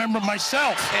can't remember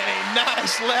myself. And a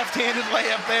nice left-handed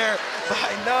layup there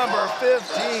by number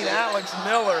 15, Alex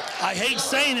Miller. I hate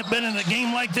saying it, but in a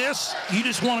game like this, you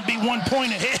just want to be 1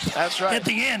 point ahead. That's right. At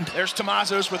the end. There's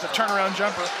Tomazos with a turnaround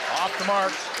jumper off the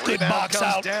mark. Good box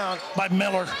comes out down by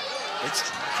Miller. It's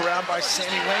corralled by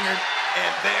Sammy Wingard,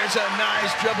 and there's a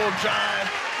nice dribble drive.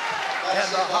 And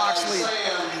the Hawks lead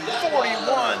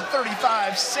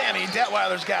 41-35. Sammy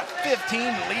Detweiler's got 15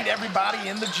 to lead everybody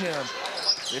in the gym.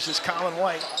 This is Colin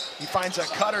White. He finds a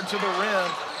cutter to the rim.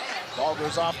 Ball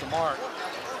goes off the mark.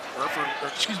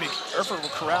 Erford will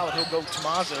corral it. He'll go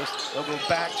Tomazos. They'll go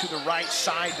back to the right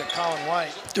side to Colin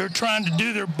White. They're trying to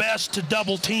do their best to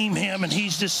double team him, and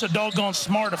he's just so doggone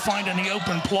smart to find the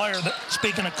open player.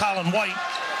 Speaking of Colin White.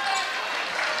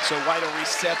 So White will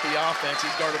reset the offense.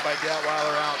 He's guarded by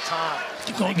Detweiler out top.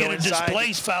 You're going to get a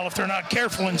displace foul if they're not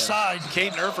careful inside.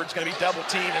 Caden Erford's going to be double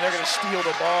teamed, and they're going to steal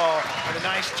the ball. And a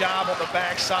nice job on the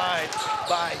backside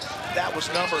by, that was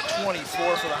number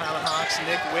 24 for the Hiland Hawks,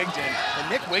 Nick Wigden. And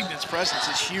Nick Wigden's presence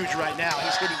is huge right now.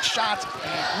 He's hitting shots,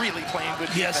 and he's really playing good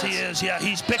defense. Yes, he is. Yeah,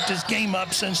 he's picked his game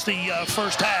up since the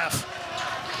first half.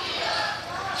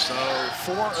 So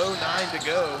 4:09 to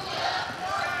go.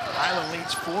 Hiland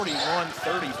leads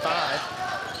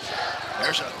 41-35.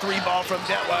 There's a three ball from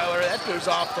Detweiler. That goes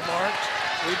off the mark.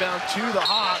 Rebound to the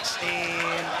Hawks,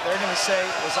 and they're going to say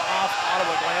it was off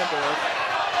Ottawa-Glandorf.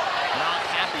 Not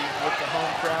happy with the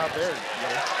home crowd there.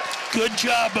 Good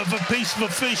job of a piece of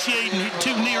officiating.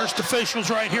 Two nearest officials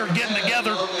right here getting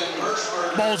together.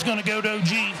 Ball's going to go to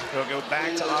OG. It'll go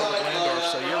back to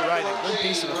Ottawa-Glandorf, so you're right, a good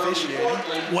piece of officiating.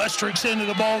 Westrick's into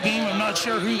the ball game. I'm not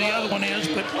sure who the other one is,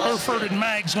 but Herford and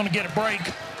Mag's going to get a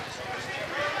break.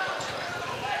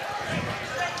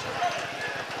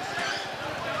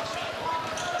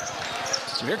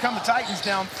 So here come the Titans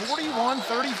down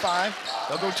 41-35.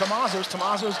 They'll go Tomazos.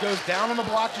 Tomazos goes down on the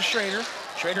block to Schrader.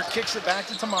 Schrader kicks it back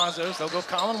to Tomazos. They'll go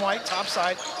Colin White, top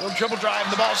side. They'll dribble drive,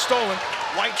 and the ball's stolen.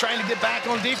 White trying to get back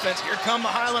on defense. Here come the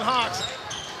Hiland Hawks.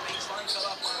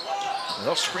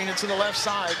 They'll screen it to the left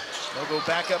side. They'll go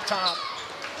back up top.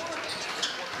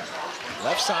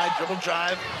 Left side, dribble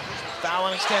drive. Foul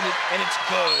unextended, and it's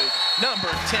good. Number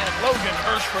 10, Logan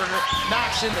Hirschberger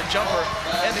knocks in the jumper,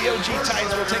 and the OG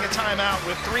Titans will take a timeout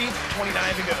with 3:29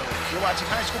 to go. You're watching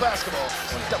high school basketball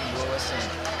on WOSN.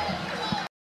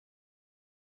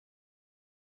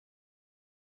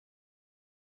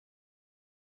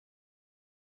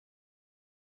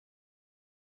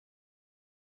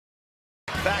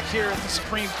 Back here at the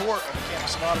Supreme Court on the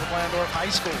campus of Ottawa-Glandorf High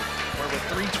School, where with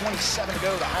 3:27 to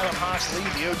go, the Hiland Hawks lead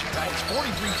the OG Titans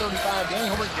 43-35. Danny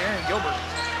Holbert, Darren Gilbert,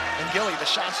 and Gilly. The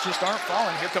shots just aren't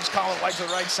falling. Here comes Colin White to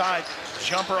the right side.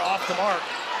 Jumper off the mark.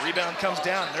 Rebound comes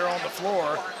down. They're on the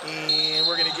floor, and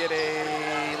we're going to get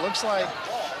a, looks like,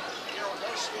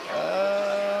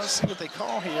 let's see what they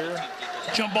call here.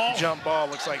 Jump ball? Jump ball,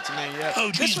 looks like to me, yeah.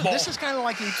 OG's ball. This is kind of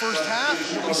like the first half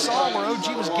that we saw where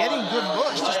OG was getting good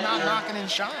looks, just not knocking in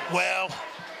shots. Well,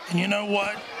 and you know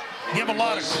what? Give a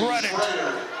lot of credit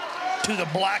to the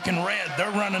black and red.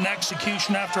 They're running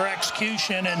execution after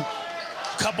execution, and a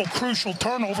couple crucial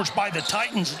turnovers by the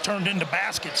Titans that turned into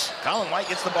baskets. Colin White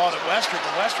gets the ball to Westrick,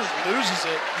 and Westrick loses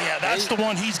it. Yeah, that's the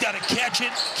one. He's got to catch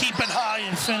it, keep it high,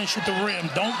 and finish at the rim.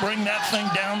 Don't bring that thing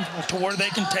down to where they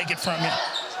can take it from you.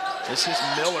 This is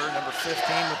Miller, number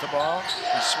 15, with the ball.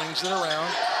 He swings it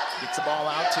around, gets the ball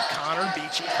out to Connor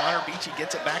Beachy. Connor Beachy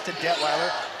gets it back to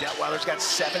Detweiler. Detweiler's got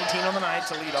 17 on the night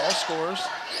to lead all scorers.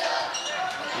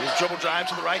 Here's dribble drive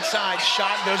to the right side.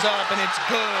 Shot goes up, and it's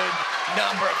good.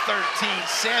 Number 13,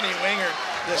 Sammy Wingard,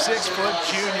 the 6-foot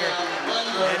junior.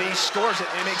 And he scores it.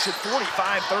 It makes it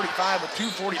 45-35 with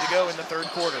 2:40 to go in the third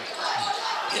quarter.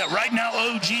 Yeah, right now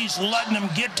OG's letting them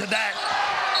get to that.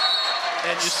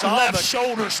 And you saw left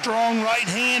shoulder, strong right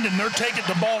hand, and they're taking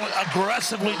the ball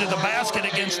aggressively to the basket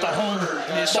against the home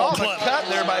and you saw the cut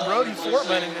there by Brody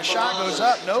Fortman, and the shot goes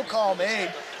up, no call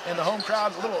made, and the home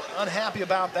crowd's a little unhappy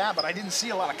about that, but I didn't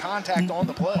see a lot of contact on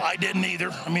the play. I didn't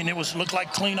either. I mean, it looked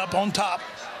like cleanup on top.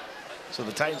 So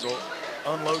the Titans will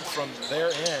unload from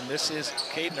their end. This is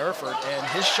Caden Erford, and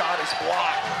his shot is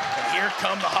blocked. And here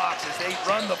come the Hawks as they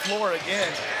run the floor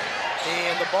again.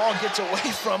 And the ball gets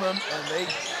away from them, and they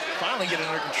finally get it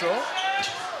under control.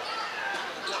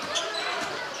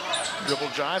 Dribble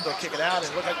drive, they'll kick it out, and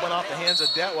it looked like it went off the hands of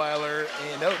Detweiler.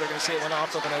 And no, they're going to say it went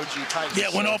off of an OG Titan. Yeah,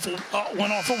 it went off a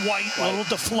White, a little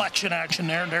deflection action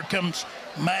there. There comes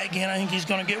Mag in. I think he's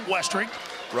going to get Westrick.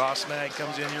 Ross Mag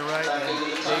comes in, you're right, and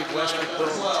Dave Westrick will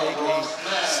take a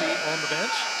seat on the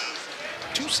bench.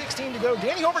 2:16 to go.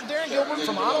 Danny Holbert, Darren Gilbert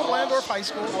from Ottawa-Glandorf High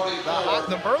School.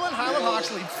 The Berlin Highland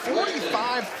Hawks lead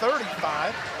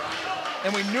 45-35.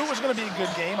 And we knew it was going to be a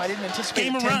good game. I didn't anticipate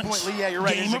a 10-point lead. Yeah, you're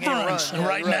right. Game of runs. And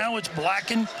right now it's black,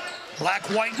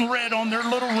 white, and red on their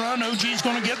little run. OG's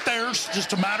going to get theirs.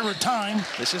 Just a matter of time.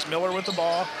 This is Miller with the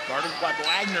ball. Guarded by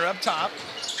Wagner up top.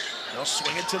 They'll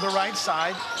swing it to the right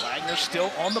side. Wagner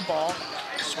still on the ball.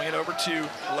 Swing it over to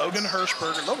Logan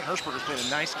Hirschberger. Logan Hirschberger's played a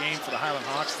nice game for the Highland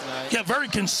Hawks tonight. Yeah, very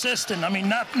consistent. I mean,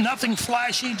 nothing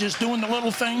flashy, just doing the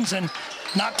little things and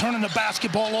not turning the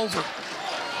basketball over.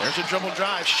 There's a dribble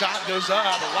drive. Shot goes up.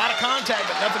 A lot of contact,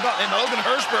 but nothing but. And Logan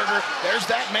Hirschberger, there's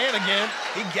that man again.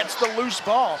 He gets the loose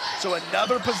ball. So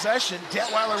another possession.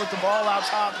 Detweiler with the ball out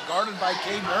top, guarded by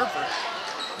Caden Erford.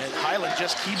 And Hiland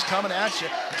just keeps coming at you.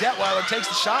 Detweiler takes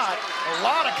the shot. A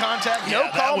lot of contact. No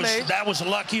call made. That was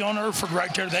lucky on Erford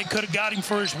right there. They could have got him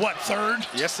for his, what, third?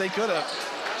 Yes, they could have.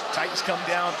 Titans come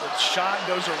down. The shot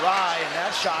goes awry, and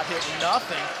that shot hit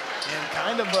nothing. And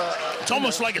kind of it's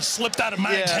almost like it slipped out of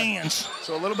Mag's hands.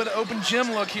 So a little bit of open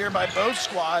gym look here by both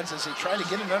squads as they try to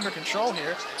get it under control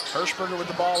here. Hirschberger with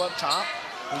the ball up top.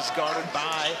 He's guarded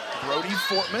by Brody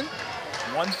Fortman.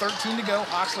 1:13 to go.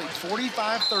 Hawks lead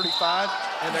 45-35,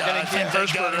 and they're going to get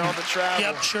Hirschberger on the travel.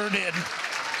 Yep, sure did.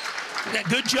 Yeah,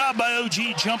 good job by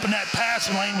OG jumping that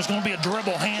passing lane. It was going to be a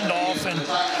dribble handoff, and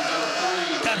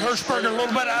got Hirschberger a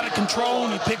little bit out of control,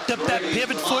 and he picked up that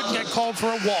pivot foot and got called for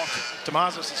a walk.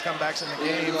 Tomazos has come back in the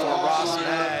game for Ross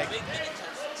Mag.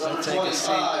 So take a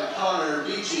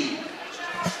seat.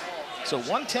 So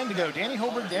 1:10 to go. Danny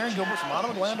Holbert, Darren Gilbert from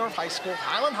Ottawa-Glandorf High School.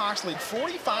 Highland Hawks lead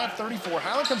 45-34.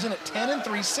 Highland comes in at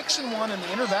 10-3, 6-1 in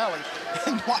the Inter Valley.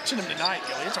 And watching them tonight,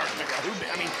 Gilly, it's hard to figure out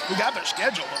who got their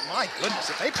schedule, but my goodness,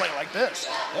 if they play like this,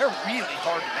 they're really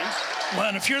hard to beat. Well,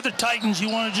 and if you're the Titans, you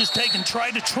want to just take and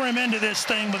try to trim into this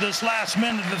thing with this last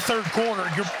minute of the third quarter.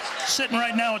 You're sitting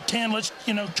right now at 10. Let's,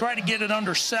 try to get it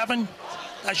under 7.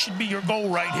 That should be your goal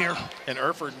right here. And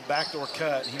Erford, backdoor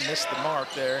cut. He missed the mark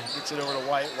there. He gets it over to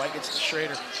White. White gets to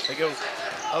Schrader. They go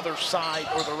other side,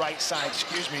 or the right side, to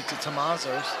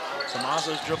Tomazos.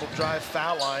 Tomazos dribble drive,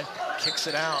 foul line, kicks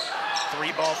it out.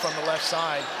 3 ball from the left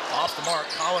side, off the mark.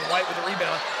 Colin White with the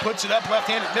rebound, puts it up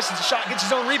left-handed, misses the shot, gets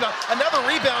his own rebound. Another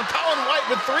rebound. Colin White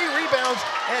with 3 rebounds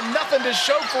and nothing to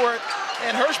show for it.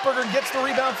 And Hirschberger gets the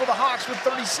rebound for the Hawks with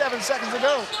 37 seconds to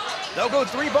go. They'll go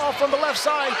 3 ball from the left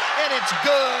side, and it's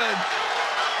good.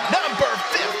 Number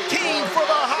 15 for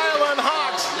the Highland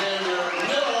Hawks.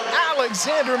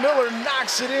 Alexander Miller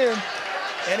knocks it in,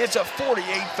 and it's a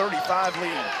 48-35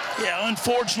 lead. Yeah,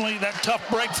 unfortunately, that tough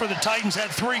break for the Titans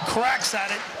had 3 cracks at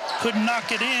it, couldn't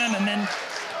knock it in, and then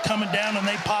coming down and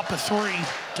they pop a 3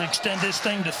 to extend this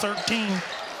thing to 13.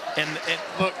 And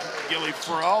look, Gilly,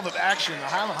 for all the action, the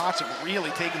Highland Hawks have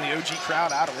really taken the OG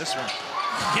crowd out of this one.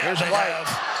 Yeah, they have.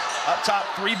 Up top,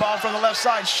 3 ball from the left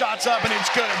side, shots up, and it's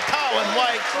good. Colin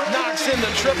White knocks in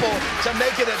the triple to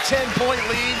make it a 10-point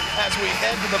lead as we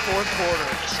head to the 4th quarter.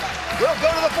 We'll go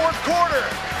to the 4th quarter.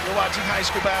 You're watching high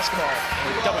school basketball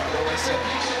with WOSN.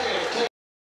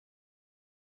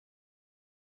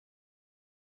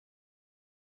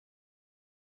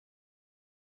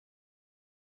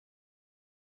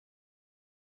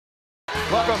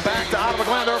 Welcome back to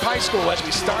Ottawa-Glandorf High School as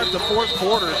we start the 4th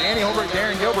quarter. Danny Holbert,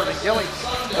 Darren Gilbert, and Gilly.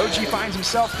 OG finds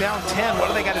himself down 10. What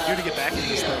do they got to do to get back into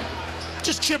this thing?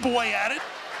 Just chip away at it.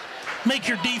 Make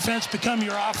your defense become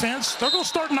your offense. They're going to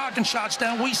start knocking shots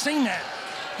down. We've seen that.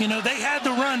 They had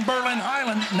the run, Berlin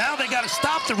Highland. Now they got to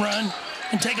stop the run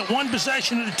and take it 1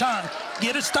 possession at a time.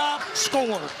 Get a stop,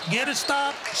 score. Get a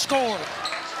stop, score.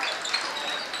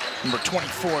 Number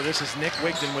 24, this is Nick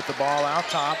Wigden with the ball out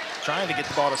top, trying to get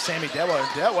the ball to Sammy Detweiler.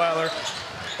 Detweiler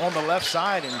on the left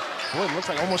side, and boy, it looks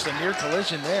like almost a near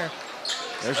collision there.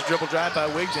 There's a dribble drive by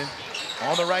Wigden.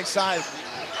 On the right side,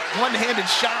 one-handed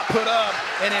shot put up,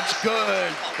 and it's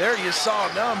good. There you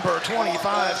saw number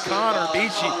 25, Connor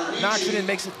Beachy, knocks it in,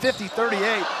 makes it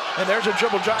 50-38. And there's a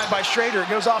dribble drive by Schrader. It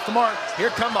goes off the mark.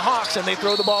 Here come the Hawks, and they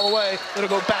throw the ball away. It'll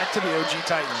go back to the OG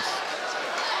Titans.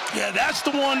 Yeah, that's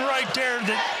the one right there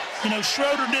that,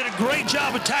 Schroeder did a great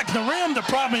job attacking the rim. The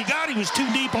problem he got, he was too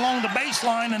deep along the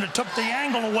baseline, and it took the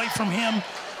angle away from him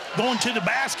going to the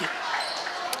basket.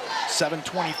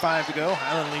 7:25 to go.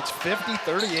 Highland leads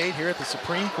 50-38 here at the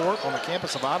Supreme Court on the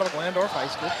campus of Ottawa-Glandorf High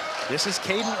School. This is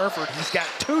Caden Erford. He's got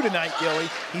 2 tonight, Gilly.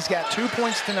 He's got 2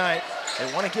 points tonight.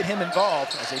 They want to get him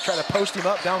involved as they try to post him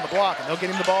up down the block, and they'll get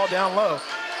him the ball down low.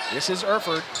 This is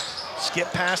Erford.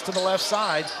 Skip pass to the left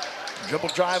side. Dribble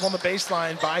drive on the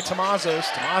baseline by Tomazos.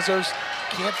 Tomazos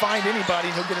can't find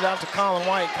anybody. He'll get it out to Colin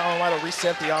White. Colin White will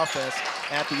reset the offense.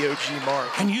 at the OG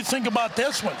mark. And you think about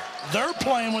this one. They're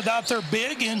playing without their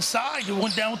big inside who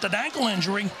went down with an ankle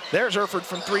injury. There's Erford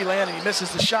from 3 landing. He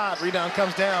misses the shot. Rebound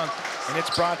comes down, and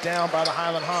it's brought down by the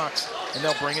Hiland Hawks. And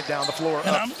they'll bring it down the floor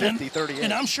up 50-38.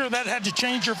 And I'm sure that had to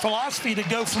change your philosophy to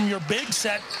go from your big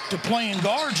set to playing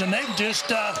guards. And they've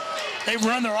just, they've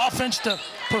run their offense to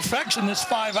perfection. This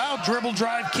 5-out, dribble,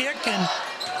 drive, kick, and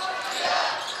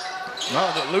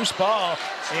the loose ball,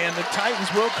 and the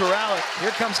Titans will corral it.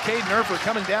 Here comes Caden Erford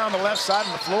coming down the left side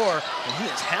of the floor, and he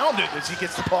is hounded as he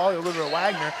gets the ball over to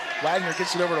Wagner. Wagner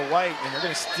gets it over to White, and they're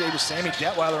going to stay with Sammy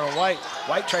Detweiler on White.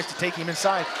 White tries to take him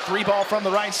inside. 3-ball from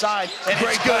the right side, and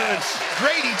great it's good. Pass.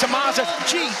 Grady Tomaza,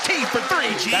 GT for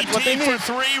 3. That's what they GT need.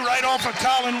 for 3 right off of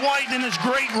Colin White, and his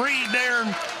great read there,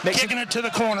 and kicking it to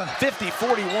the corner.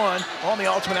 50-41 on the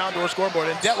Ultimate Outdoor scoreboard,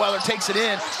 and Detweiler takes it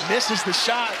in, misses the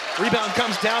shot. Rebound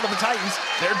comes down to the Titans.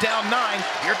 They're down 9.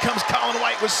 Here comes Colin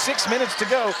White with 6 minutes to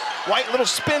go. White, little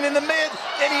spin in the mid,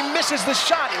 and he misses the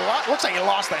shot. Looks like he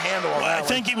lost the handle on that I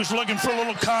think he was looking for a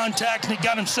little contact, and he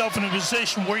got himself in a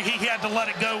position where he had to let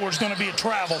it go, where it's going to be a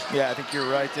travel. Yeah, I think you're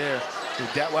right there. So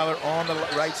Detweiler on the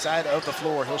right side of the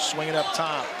floor. He'll swing it up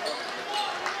top.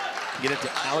 Get it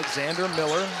to Alexander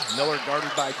Miller. Miller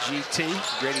guarded by GT,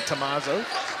 Grady Tomazo.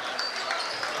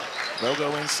 They'll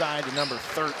go inside to number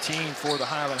 13 for the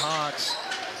Hiland Hawks.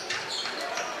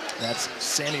 That's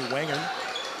Sammy Wenger.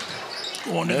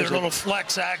 Going to their little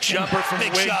flex action. Jumper from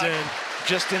Big Wigden, shot.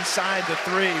 just inside the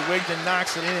 3. Wigden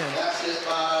knocks it in.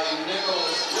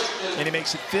 And he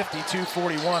makes it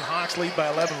 52-41. Hawks lead by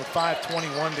 11 with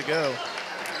 5:21 to go.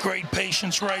 Great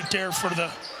patience right there for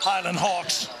the Hiland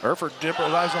Hawks. Erford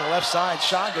drives on the left side.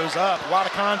 Shot goes up. A lot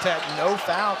of contact. No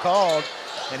foul called.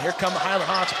 And here come the Hiland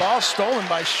Hawks. Ball stolen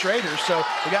by Schrader. So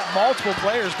we got multiple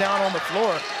players down on the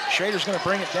floor. Schrader's going to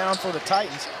bring it down for the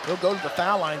Titans. He'll go to the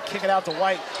foul line, kick it out to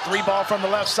White. 3-ball from the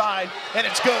left side, and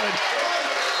it's good.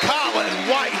 Colin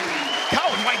White.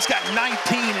 Colin White's got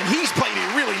 19, and he's played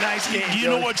a really nice game. Do you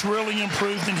know what's really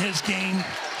improved in his game?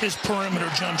 His perimeter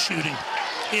jump shooting.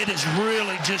 It has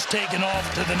really just taken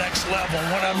off to the next level.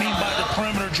 And what I mean by the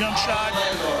perimeter jump shot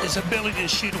is ability to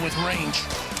shoot it with range.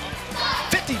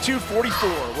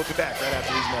 52-44. We'll be back right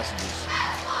after these messages.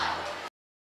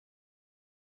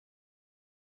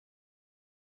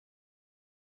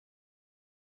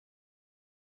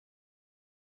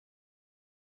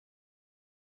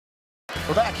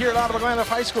 We're back here at Ottawa-Glandorf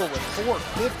High School with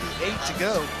 4:58 to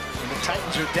go. And the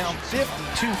Titans are down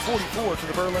 52-44 to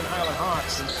the Berlin Hiland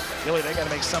Hawks. And really, they got to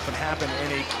make something happen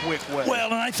in a quick way. Well,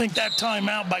 and I think that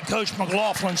timeout by Coach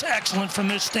McLaughlin's excellent from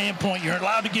this standpoint. You're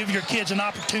allowed to give your kids an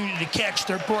opportunity to catch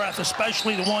their breath,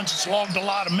 especially the ones that's logged a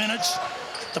lot of minutes.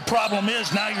 The problem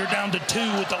is now you're down to 2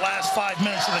 with the last 5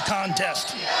 minutes of the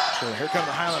contest. So here come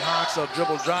the Hiland Hawks. They'll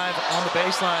dribble drive on the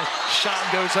baseline. Shot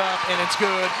goes up, and it's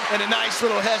good. And a nice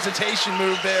little hesitation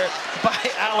move there by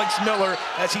Alex Miller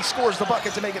as he scores the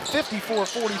bucket to make it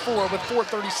 54-44 with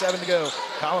 4:37 to go.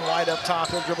 Colin White up top.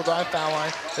 He'll dribble drive foul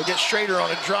line. They'll get Schrader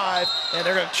on a drive, and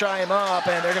they're going to try him up,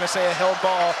 and they're going to say a held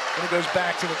ball, and it goes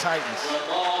back to the Titans.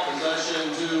 Ball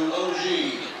possession to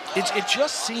OG. It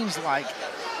just seems like,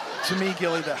 to me,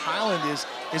 Gilly, that Hiland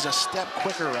is a step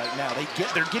quicker right now.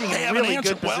 They're getting in really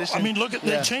good position. Well, I mean, look at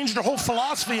they changed their whole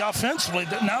philosophy offensively.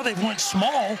 Now they've went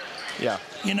small. Yeah.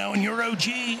 You know, and your OG,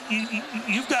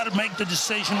 you've got to make the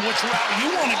decision which route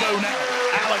you want to go now.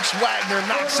 Alex Wagner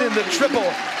knocks in the triple,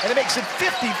 and it makes it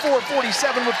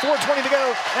 54-47 with 4:20 to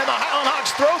go. And the Hiland Hawks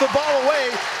throw the ball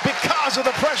away because of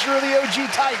the pressure of the OG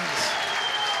Titans.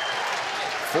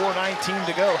 4:19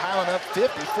 to go. Hiland up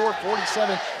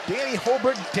 54-47. Danny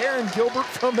Holbrook, Darren Gilbert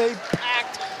from a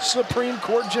packed Supreme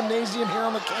Court Gymnasium here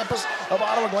on the campus of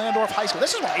Ottawa-Glandorf High School.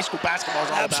 This is what high school basketball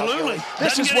is all Absolutely. about.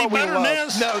 This is what we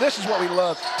love. No, this is what we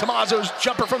love. Tomazo's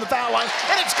jumper from the foul line,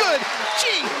 and it's good.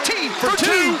 GT for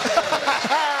 2.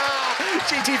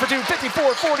 GT for 2,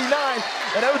 54-49.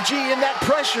 And OG in that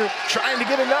pressure, trying to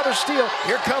get another steal.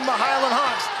 Here come the Hiland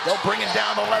Hawks. They'll bring it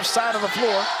down the left side of the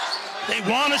floor. They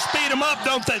want to speed them up,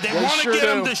 don't they? They want to get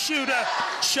them to shoot a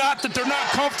shot that they're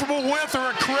not comfortable with or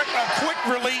a quick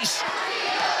release.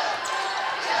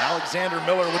 Alexander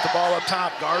Miller with the ball up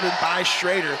top, guarded by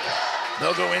Schrader.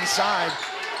 They'll go inside.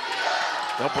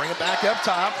 They'll bring it back up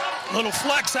top. Little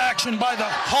flex action by the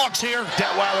Hawks here.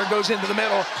 Detweiler goes into the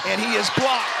middle, and he is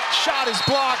blocked. Shot is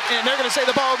blocked, and they're going to say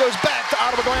the ball goes back to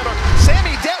Ottawa-Glandorf.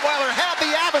 Sammy Detweiler had the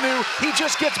avenue. He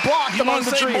just gets blocked among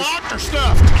the trees. Blocked or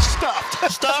stuffed?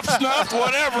 Stuffed. Stuffed, snuffed,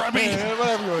 whatever. I mean,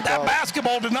 whatever you want to that call it.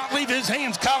 basketball did not leave his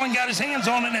hands. Colin got his hands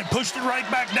on it and pushed it right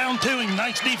back down to him.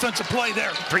 Nice defensive play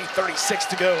there. 3:36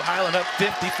 to go. Hiland up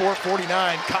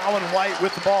 54-49. Colin White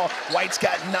with the ball. White's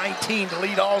got 19 to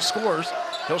lead all scorers.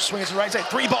 He'll swing it to the right side.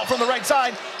 3-ball from the right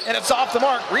side, and it's off the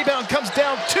mark. Rebound comes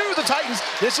down to the Titans.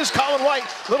 This is Colin White.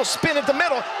 Little spin at the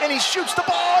middle, and he shoots the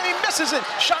ball, and he misses it.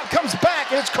 Shot comes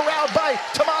back, and it's corralled by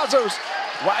Tomazos.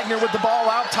 Wagner with the ball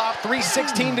out top.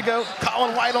 3:16 to go.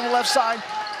 Colin White on the left side.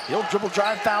 He'll dribble,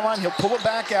 drive, foul line. He'll pull it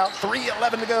back out.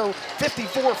 3:11 to go.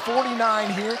 54-49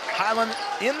 here. Hiland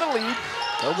in the lead.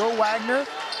 He'll go Wagner.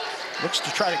 Looks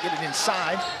to try to get it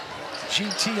inside.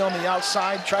 GT on the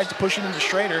outside, tries to push it into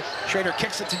Schrader. Schrader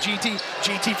kicks it to GT.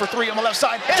 GT for three on the left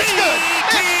side. And it's good.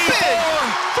 It's big.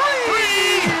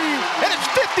 Three. And it's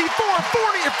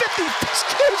 54-40 or 50.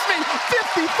 Excuse me.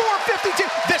 54-52.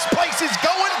 This place is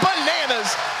going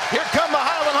bananas. Here come the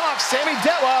Hiland Hawks. Sammy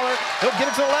Detweiler. He'll get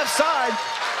it to the left side.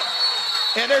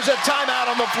 And there's a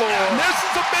timeout on the floor. And this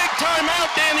is a big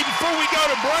timeout, Danny, before we go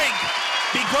to break.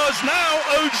 Because now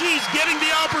OG's getting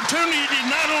the opportunity to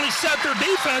not only set their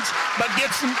defense, but get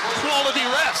some quality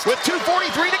rest. With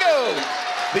 2:43 to go,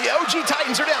 the OG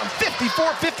Titans are down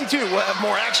 54-52. We'll have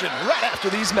more action right after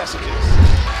these messages.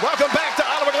 Welcome back to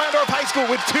Ottawa-Glandorf High School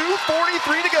with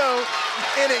 2:43 to go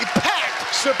in a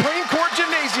packed Supreme Court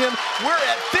Gymnasium. We're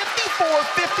at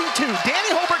 54-52.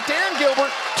 Danny Holbert, Darren Gilbert,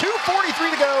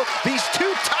 2:43 to go. These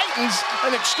two Titans,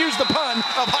 and excuse the pun,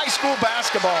 of high school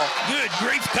basketball. Good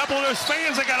grief, a couple of those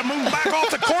fans, they got to move back off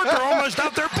the court. They're almost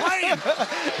out there playing.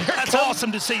 That's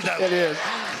awesome to see, though. It is.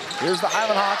 Here's the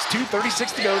Hiland Hawks,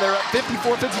 2:36 to go. They're up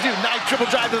 54-52. Nice triple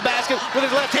drive to the basket with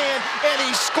his left hand, and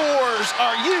he scores.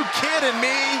 Are you kidding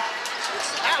me?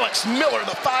 Alex Miller,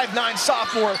 the 5'9"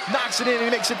 sophomore, knocks it in and he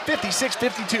makes it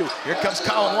 56-52. Here comes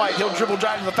Colin White. He'll dribble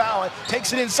drive to the foul line,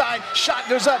 takes it inside, shot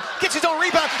goes up, gets his own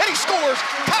rebound, and he scores.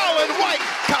 Colin White.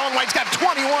 Colin White's got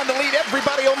 21 to lead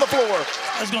everybody on the floor.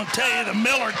 I was going to tell you, the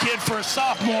Miller kid for a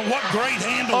sophomore, what great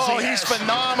handles he has. He's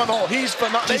phenomenal. He's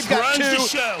phenomenal.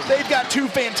 They've got two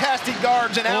fantastic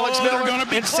guards, and Alex Miller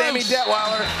and Sammy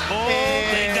Detweiler.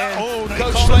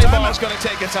 Coach Schleybaugh is going to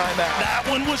take a timeout. That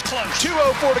one was close.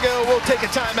 2:04 to go. We'll take a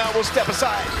timeout. We'll step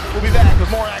aside. We'll be back with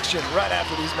more action right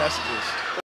after these messages.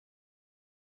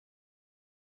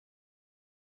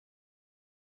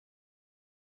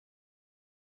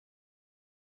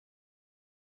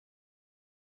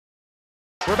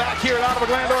 We're back here at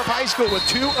Ottawa-Glandorf High School with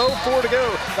 2:04 to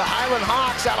go. The Hiland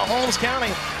Hawks out of Holmes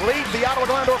County lead the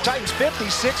Ottawa-Glandorf Titans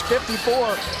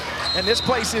 56-54. And this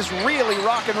place is really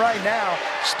rocking right now.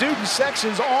 Student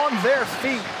sections on their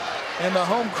feet. And the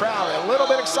home crowd a little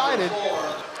bit excited.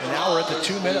 And now we're at the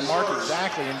 2-minute mark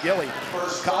exactly. And Gilly,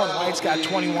 Colin White's got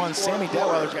 21. Sammy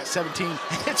Detweiler's got 17.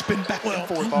 It's been back and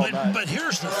forth all night. But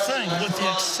here's the thing. With the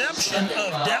exception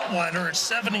of Detweiler at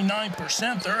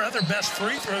 79%, their other best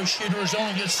free throw shooter is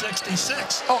only at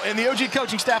 66. Oh, and the OG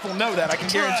coaching staff will know that. I can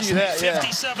guarantee you that.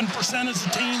 57% as a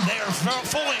team. They are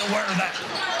fully aware of that.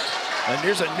 And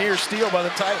there's a near steal by the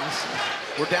Titans.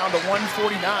 We're down to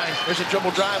 149. There's a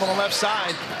dribble drive on the left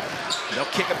side.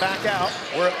 They'll kick it back out.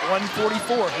 We're at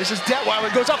 144. This is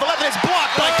Detweiler. Goes off the left, and it's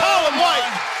blocked by Colin White.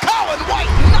 Colin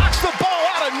White knocks the ball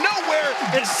out of nowhere,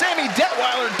 and Sammy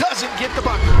Detweiler doesn't get the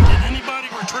bucket. Did anybody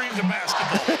retrieve the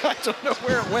basketball? I don't know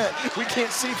where it went. We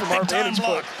can't see from our vantage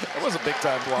point. It was a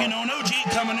big-time block. You know, an OG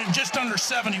coming in just under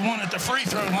 71 at the free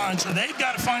throw line, so they've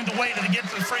got to find a way to get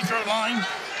to the free throw line,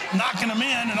 knocking them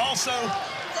in, and also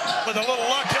with a little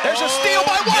luck. There's a steal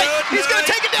by White. He's going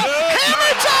to take it down.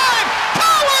 Hammer time!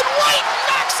 Colin White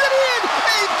knocks it in.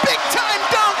 A big-time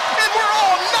dunk, and we're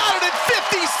all nodded at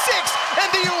 56.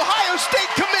 And the Ohio State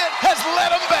commit has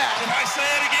let him back. Can I say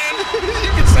it again?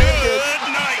 You can say it again.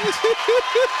 Good night.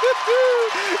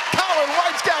 Colin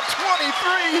White's got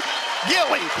 23.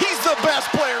 Gilly, he's the best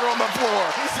player on the floor.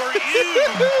 For you,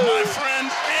 my friend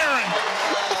Aaron.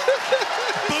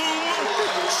 Boom,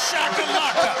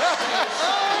 shakalaka.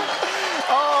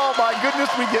 Oh my goodness,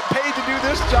 we get paid to do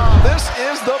this job. This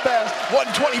is the best.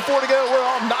 1:24 to go. We're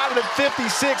all knotted at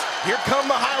 56. Here come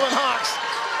the Hiland Hawks.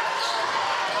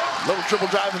 Little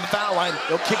dribble drive in the foul line.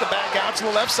 They'll kick it back out to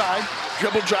the left side.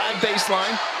 Dribble drive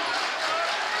baseline.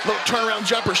 Little turnaround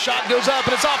jumper. Shot goes up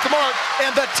and it's off the mark.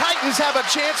 And the Titans have a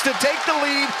chance to take the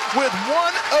lead with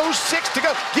 1:06 to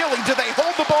go. Gilly, do they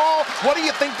hold the ball? What do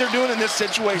you think they're doing in this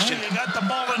situation? Well, you got the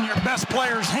ball in your best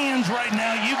player's hands right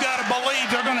now. You got to believe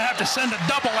they're going to have to send a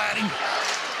double at him.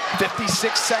 56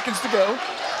 seconds to go.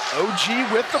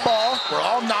 OG with the ball. We're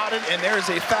all nodded, and there's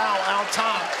a foul out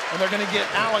top, and they're going to get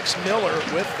Alex Miller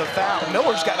with the foul.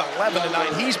 Miller's got 11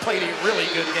 tonight. He's played a really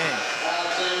good game.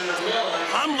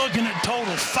 I'm looking at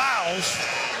total fouls.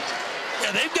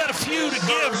 Yeah, they've got a few to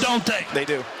give, don't they? They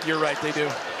do. You're right, they do.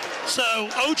 So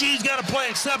OG's got to play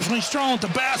exceptionally strong with the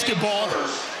basketball.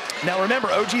 Now remember,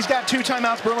 OG's got 2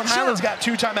 timeouts. Berlin Hiland's got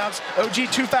 2 timeouts.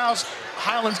 OG 2 fouls.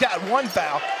 Hiland's got 1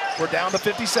 foul. We're down to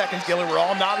 50 seconds, Gilly. We're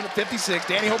all nodded at 56.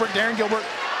 Danny Holbert, Darren Gilbert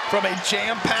from a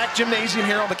jam-packed gymnasium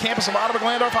here on the campus of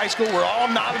Ottawa-Glandorf High School. We're all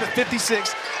nodded at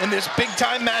 56 in this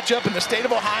big-time matchup in the state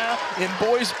of Ohio in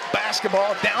boys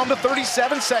basketball. Down to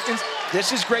 37 seconds.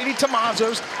 This is Grady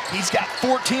Tomazos. He's got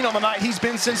 14 on the night. He's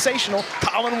been sensational.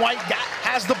 Colin White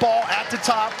has the ball at the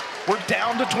top. We're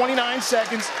down to 29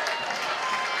 seconds.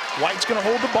 White's going to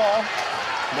hold the ball.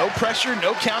 No pressure,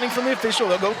 no counting from the official.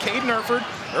 They'll go Caden Erford.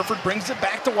 Erford brings it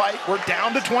back to White. We're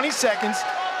down to 20 seconds.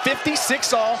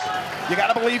 56 all. You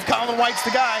got to believe Colin White's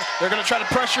the guy. They're going to try to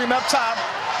pressure him up top.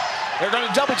 They're going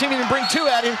to double team him and bring 2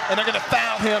 at him, and they're going to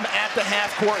foul him at the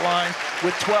half-court line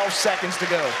with 12 seconds to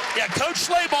go. Yeah, Coach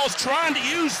Slayball's trying to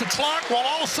use the clock while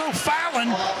also fouling.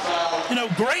 You know,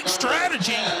 great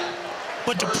strategy.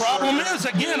 But the problem is,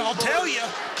 again, I'll tell you,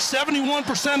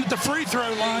 71% at the free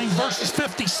throw line versus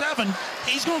 57.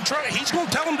 He's going to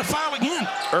tell him to foul again.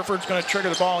 Erford's going to trigger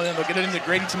the ball, and then they'll get it into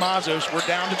Grady Tomazos. We're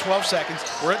down to 12 seconds.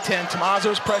 We're at 10.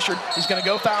 Tomazos pressured. He's going to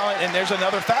go foul it, and there's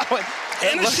another foul.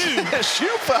 And a shoe. The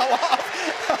shoe fell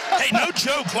off. Hey, no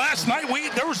joke. Last night,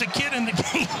 there was a kid in the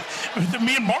game that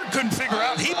me and Mark couldn't figure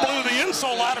out. He blew the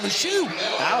insole out of his shoe.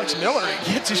 Alex Miller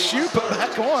gets his shoe put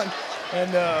back on.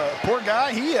 And poor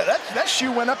guy, that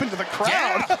shoe went up into the crowd.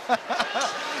 Yeah.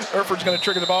 Erford's going to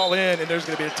trigger the ball in, and there's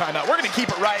going to be a timeout. We're going to keep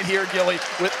it right here, Gilly,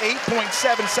 with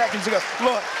 8.7 seconds to go.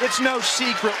 Look, it's no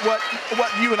secret what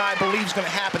you and I believe is going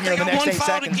to happen here in the next 8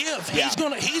 seconds. They got 1 foul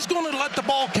to give. He's going to let the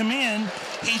ball come in.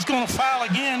 He's going to foul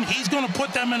again. He's going to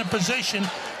put them in a position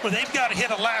where they've got to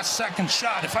hit a last-second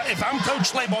shot. If I'm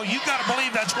Coach Slayball, you've got to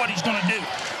believe that's what he's going to do.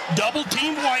 Double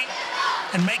team White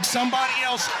and make somebody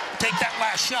else take that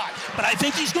last shot. But I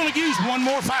think he's going to use 1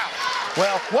 more foul.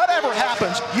 Well, whatever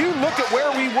happens, you look at where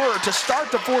we were to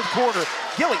start the 4th quarter.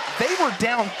 Gilly, they were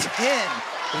down 10.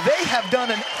 They have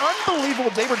done an unbelievable,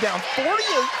 they were down 48-38,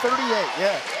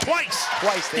 yeah.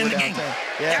 Twice they in were the down game. 10.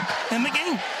 Yeah, in the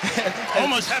game.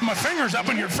 Almost had my fingers up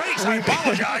in your face. I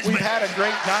apologize. We've had a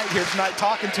great night here tonight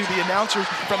talking to the announcers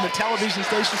from the television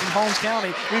stations in Holmes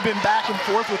County. We've been back and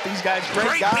forth with these guys.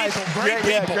 Great guys. People.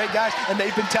 Great guys. And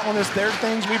they've been telling us their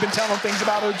things. We've been telling them things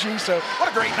about OG. So what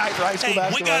a great night for high school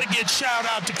basketball. We got to get shout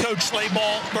out to Coach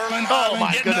Slayball, Berlin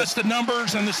Hiland, getting us the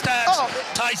numbers and the stats.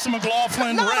 Tyson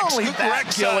McLaughlin,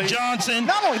 Rex Johnson.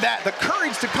 Not only that, the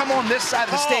courage to come on this side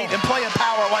of the state and play a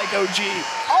power like OG.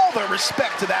 All the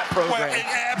respect to that program. Well,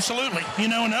 absolutely. You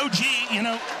know, and OG, you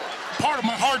know, part of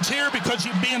my heart's here because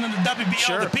you being in the WBL,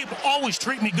 sure. The people always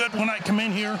treat me good when I come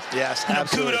in here. Yes, and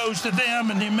absolutely. Kudos to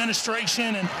them and the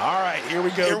administration. And all right, here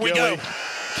we go. Here we go.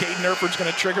 Caden Erford's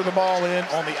going to trigger the ball in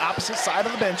on the opposite side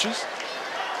of the benches.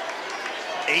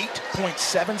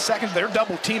 8.7 seconds. They're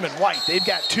double teaming White. They've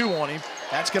got 2 on him.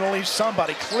 That's going to leave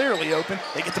somebody clearly open.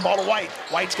 They get the ball to White.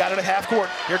 White's got it at half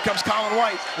court. Here comes Colin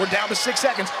White. We're down to 6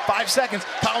 seconds, 5 seconds.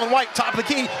 Colin White, top of the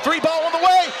key. 3 ball on the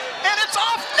way, and it's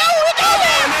off. No, it's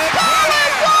in!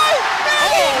 Colin White! And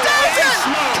he does it!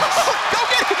 Go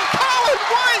get it! Colin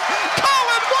White!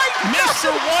 Colin White!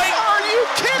 Mr. White! Are you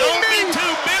kidding me? Don't be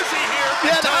too busy here.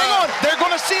 Yeah, hang on. They're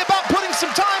going to see about putting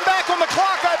some time back on the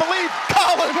clock, I believe.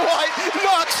 Colin White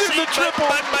knocks in the triple.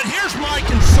 But here's my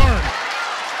concern,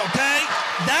 okay?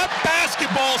 That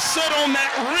basketball sit on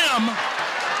that rim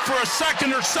for a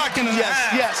second or second and a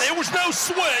half. Yes. There was no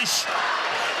swish.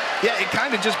 Yeah, it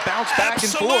kind of just bounced back and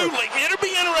forth. Absolutely. It'll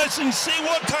be interesting to see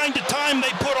what kind of time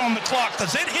they put on the clock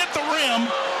because it hit the rim,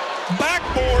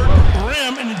 backboard,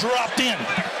 rim, and it dropped in.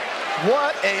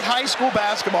 What a high school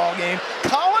basketball game.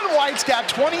 Colin White's got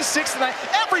 26 tonight.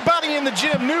 Everybody in the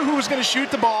gym knew who was going to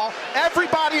shoot the ball.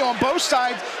 Everybody on both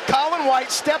sides. Colin White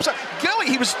steps up. Gilly,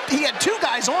 he had 2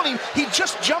 guys on him. He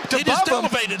just jumped above him.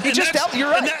 He just elevated.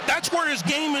 You're right. And that's where his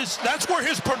game is. That's where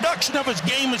his production of his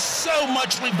game is so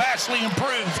vastly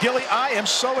improved. Gilly, I am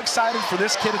so excited for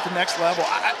this kid at the next level.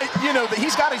 You know,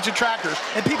 he's got his detractors,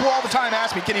 and people all the time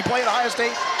ask me, can he play at Ohio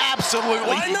State? Absolutely.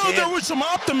 Well, I know there was some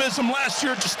optimism last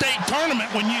year at the state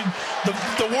tournament when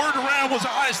the word around was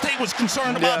Ohio State was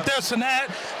concerned about this and that.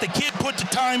 The kid put the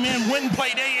time in, went and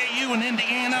played AAU in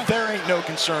Indiana. There ain't no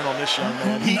concern on this young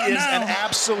man. He is an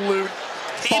absolute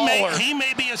He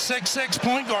may be a 6'6"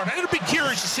 point guard. It'll be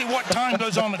curious to see what time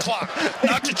goes on the clock.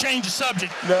 Not to change the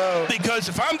subject. No. Because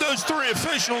if I'm those three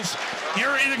officials,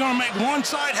 you're either going to make one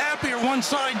side happy or one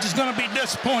side is going to be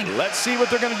disappointed. Let's see what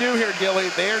they're going to do here, Gilly.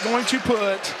 They are going to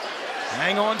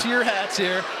hang on to your hats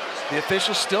here. The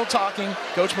officials still talking.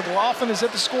 Coach McLaughlin is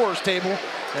at the scorer's table,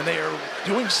 and they are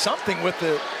doing something with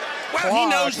the clock. He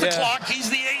knows the clock. He's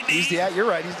the AD. You're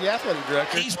right. He's the athletic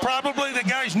director. He's probably the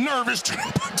guy's nervous trying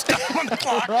to put stuff on the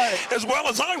clock as well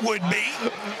as I would be.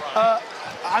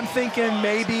 I'm thinking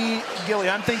maybe, Gilly,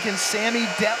 Sammy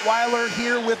Detweiler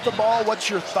here with the ball. What's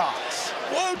your thoughts?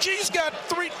 Well, OG's got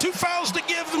two fouls to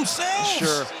give themselves.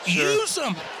 Sure. Use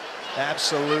them.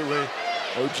 Absolutely.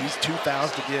 OG's 2 fouls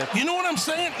to give. You know what I'm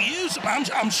saying? Use them.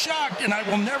 I'm shocked, and I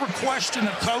will never question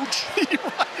a coach.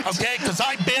 Right. Okay, because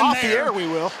I've been Off there. the air we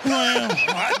will. Well,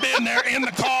 I've been there in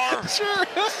the car. Sure.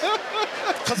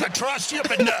 Because I trust you,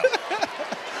 but no.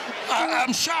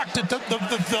 I'm shocked that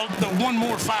the one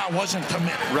more foul wasn't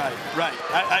committed. Right.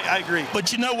 I agree.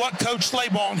 But you know what, Coach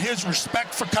Slayball and his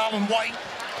respect for Colin White,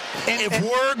 if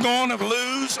we're going to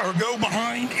lose or go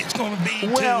behind, it's going to be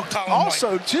to Colin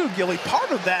also, White. too, Gilly,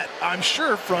 part of that, I'm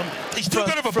sure, from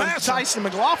Tyson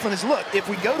McLaughlin is, look, if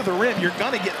we go to the rim, you're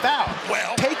going to get fouled.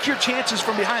 Well, take your chances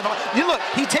from behind. Look,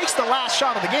 he takes the last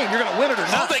shot of the game. You're going to win it or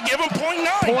not. Oh, they give him 0.9.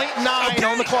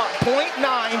 0.9 on the clock.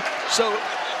 0.9. So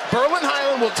Berlin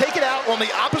Hiland will take it out on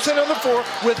the opposite end of the floor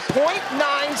with 0.9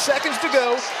 seconds to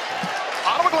go.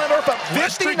 Ottawa-Glandorf up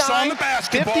 59-56.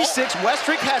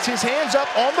 Westrick has his hands up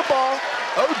on the ball.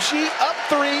 OG up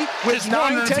 3 with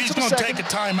 9 tenths of a second. He's going to take a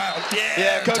timeout.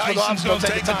 Yeah, Coach McLaughlin's going to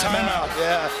take a timeout.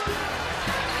 Yeah.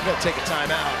 We're going to take a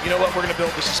timeout. You know what? We're going to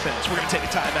build the suspense. We're going to take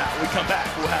a timeout. When we come back,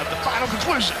 we'll have the final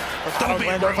conclusion of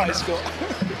Ottawa-Glandorf High School.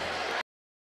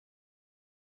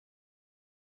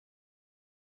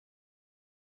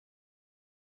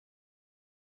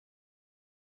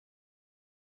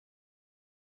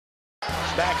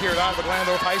 Back here at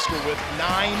Ottawa-Glandorf High School with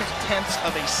 9 tenths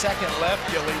of a second left,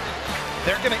 Gilly.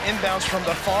 They're going to inbounds from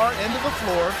the far end of the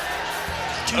floor.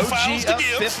 OG up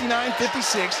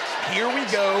 59-56. Here we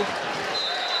go.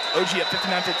 OG at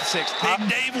 59-56. Big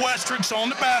Dave Westrick's on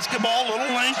the basketball.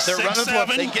 Little length, they're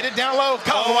 6'7". They get it down low.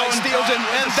 Colin White steals it,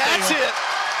 and that's it.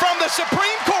 From the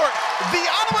Supreme Court, the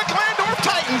Ottawa-Glandorf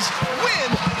Titans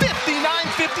win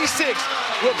 59-56.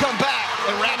 We'll come back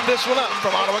and wrap this one up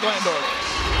from Ottawa-Glandorf.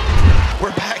 We're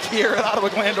back here at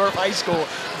Ottawa-Glandorf High School.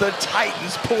 The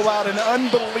Titans pull out an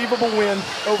unbelievable win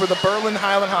over the Berlin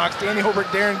Hiland Hawks. Danny Holbert,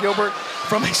 Darren Gilbert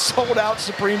from a sold-out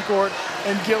Supreme Court.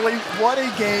 And Gilly, what a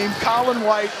game. Colin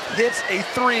White hits a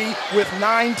 3 with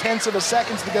 9 tenths of a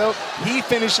seconds to go. He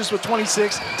finishes with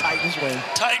 26. Titans win.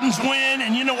 Titans win,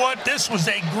 and you know what? This was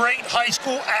a great high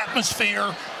school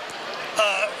atmosphere.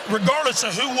 Regardless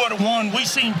of who would have won, we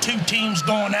seen two teams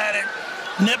going at it.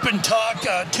 Nip and tuck,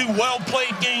 two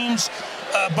well-played games,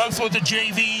 both with the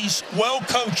JVs,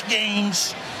 well-coached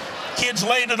games. Kids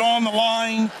laid it on the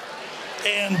line,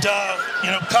 and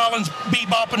Colin's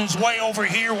bebopping his way over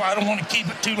here. I don't want to keep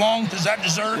it too long because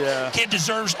kid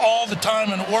deserves all the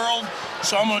time in the world.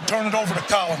 So I'm going to turn it over to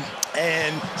Colin.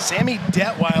 And Sammy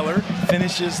Detweiler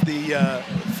finishes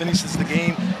the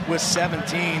game with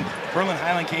 17. Berlin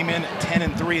Hiland came in at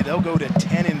 10-3. They'll go to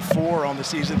 10-4 on the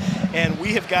season. And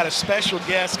we have got a special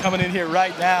guest coming in here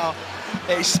right now.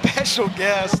 A special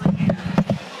guest.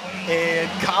 And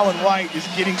Colin White is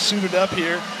getting suited up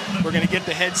here. We're going to get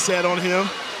the headset on him.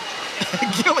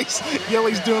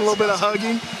 Gilly's doing a little bit of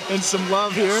hugging and some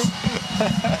love here.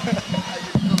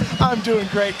 I'm doing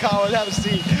great, Colin. Have a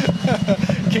seat.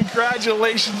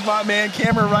 Congratulations, my man.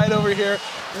 Camera right over here.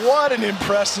 What an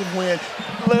impressive win.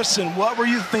 Listen, what were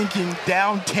you thinking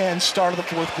down 10, start of the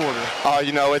fourth quarter?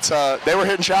 They were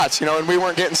hitting shots, and we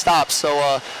weren't getting stops.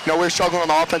 So, we were struggling on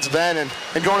the offensive end, and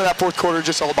going to that fourth quarter,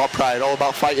 just all about pride, all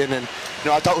about fighting. And,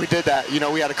 I thought we did that.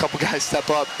 We had a couple guys step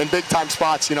up in big-time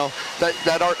spots,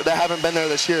 that haven't been there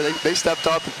this year. They stepped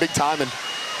up big time, and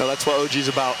that's what OG's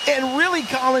about. And really,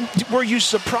 Colin, were you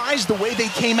surprised the way they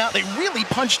came out? They really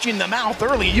punched you in the mouth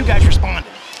early, and you guys responded.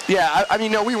 Yeah,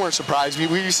 we weren't surprised.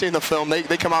 We've seen the film.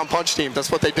 They come out and punch teams.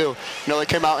 That's what they do. They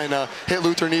came out and hit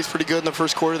Luther knees pretty good in the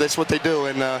first quarter. That's what they do.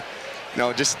 And,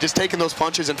 just taking those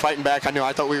punches and fighting back.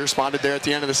 I thought we responded there at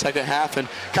the end of the second half and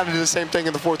kind of did the same thing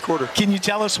in the fourth quarter. Can you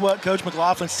tell us what Coach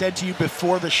McLaughlin said to you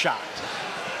before the shot?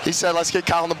 He said, let's get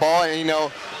Colin the ball, and,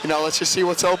 let's just see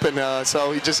what's open.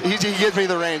 So he gives me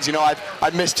the reins.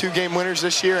 I've missed 2 game winners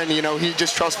this year, and, he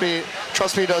just trusts me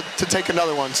to take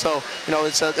another one. So,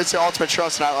 it's the ultimate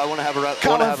trust, and I want to have a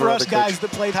Colin, for us guys that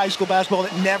played high school basketball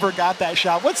that never got that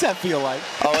shot, what's that feel like?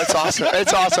 Oh, it's awesome.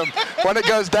 It's awesome. when it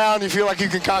goes down, you feel like you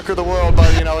can conquer the world,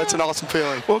 but, you know, it's an awesome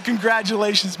feeling. Well,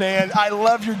 congratulations, man. I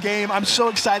love your game. I'm so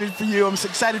excited for you. I'm so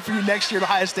excited for you next year at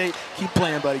Ohio State. Keep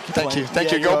playing, buddy. Keep playing.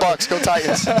 Thank you. Go Bucks. Go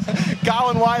Titans.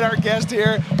 Colin White, our guest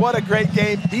here. What a great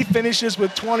game. He finishes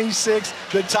with 26.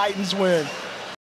 The Titans win.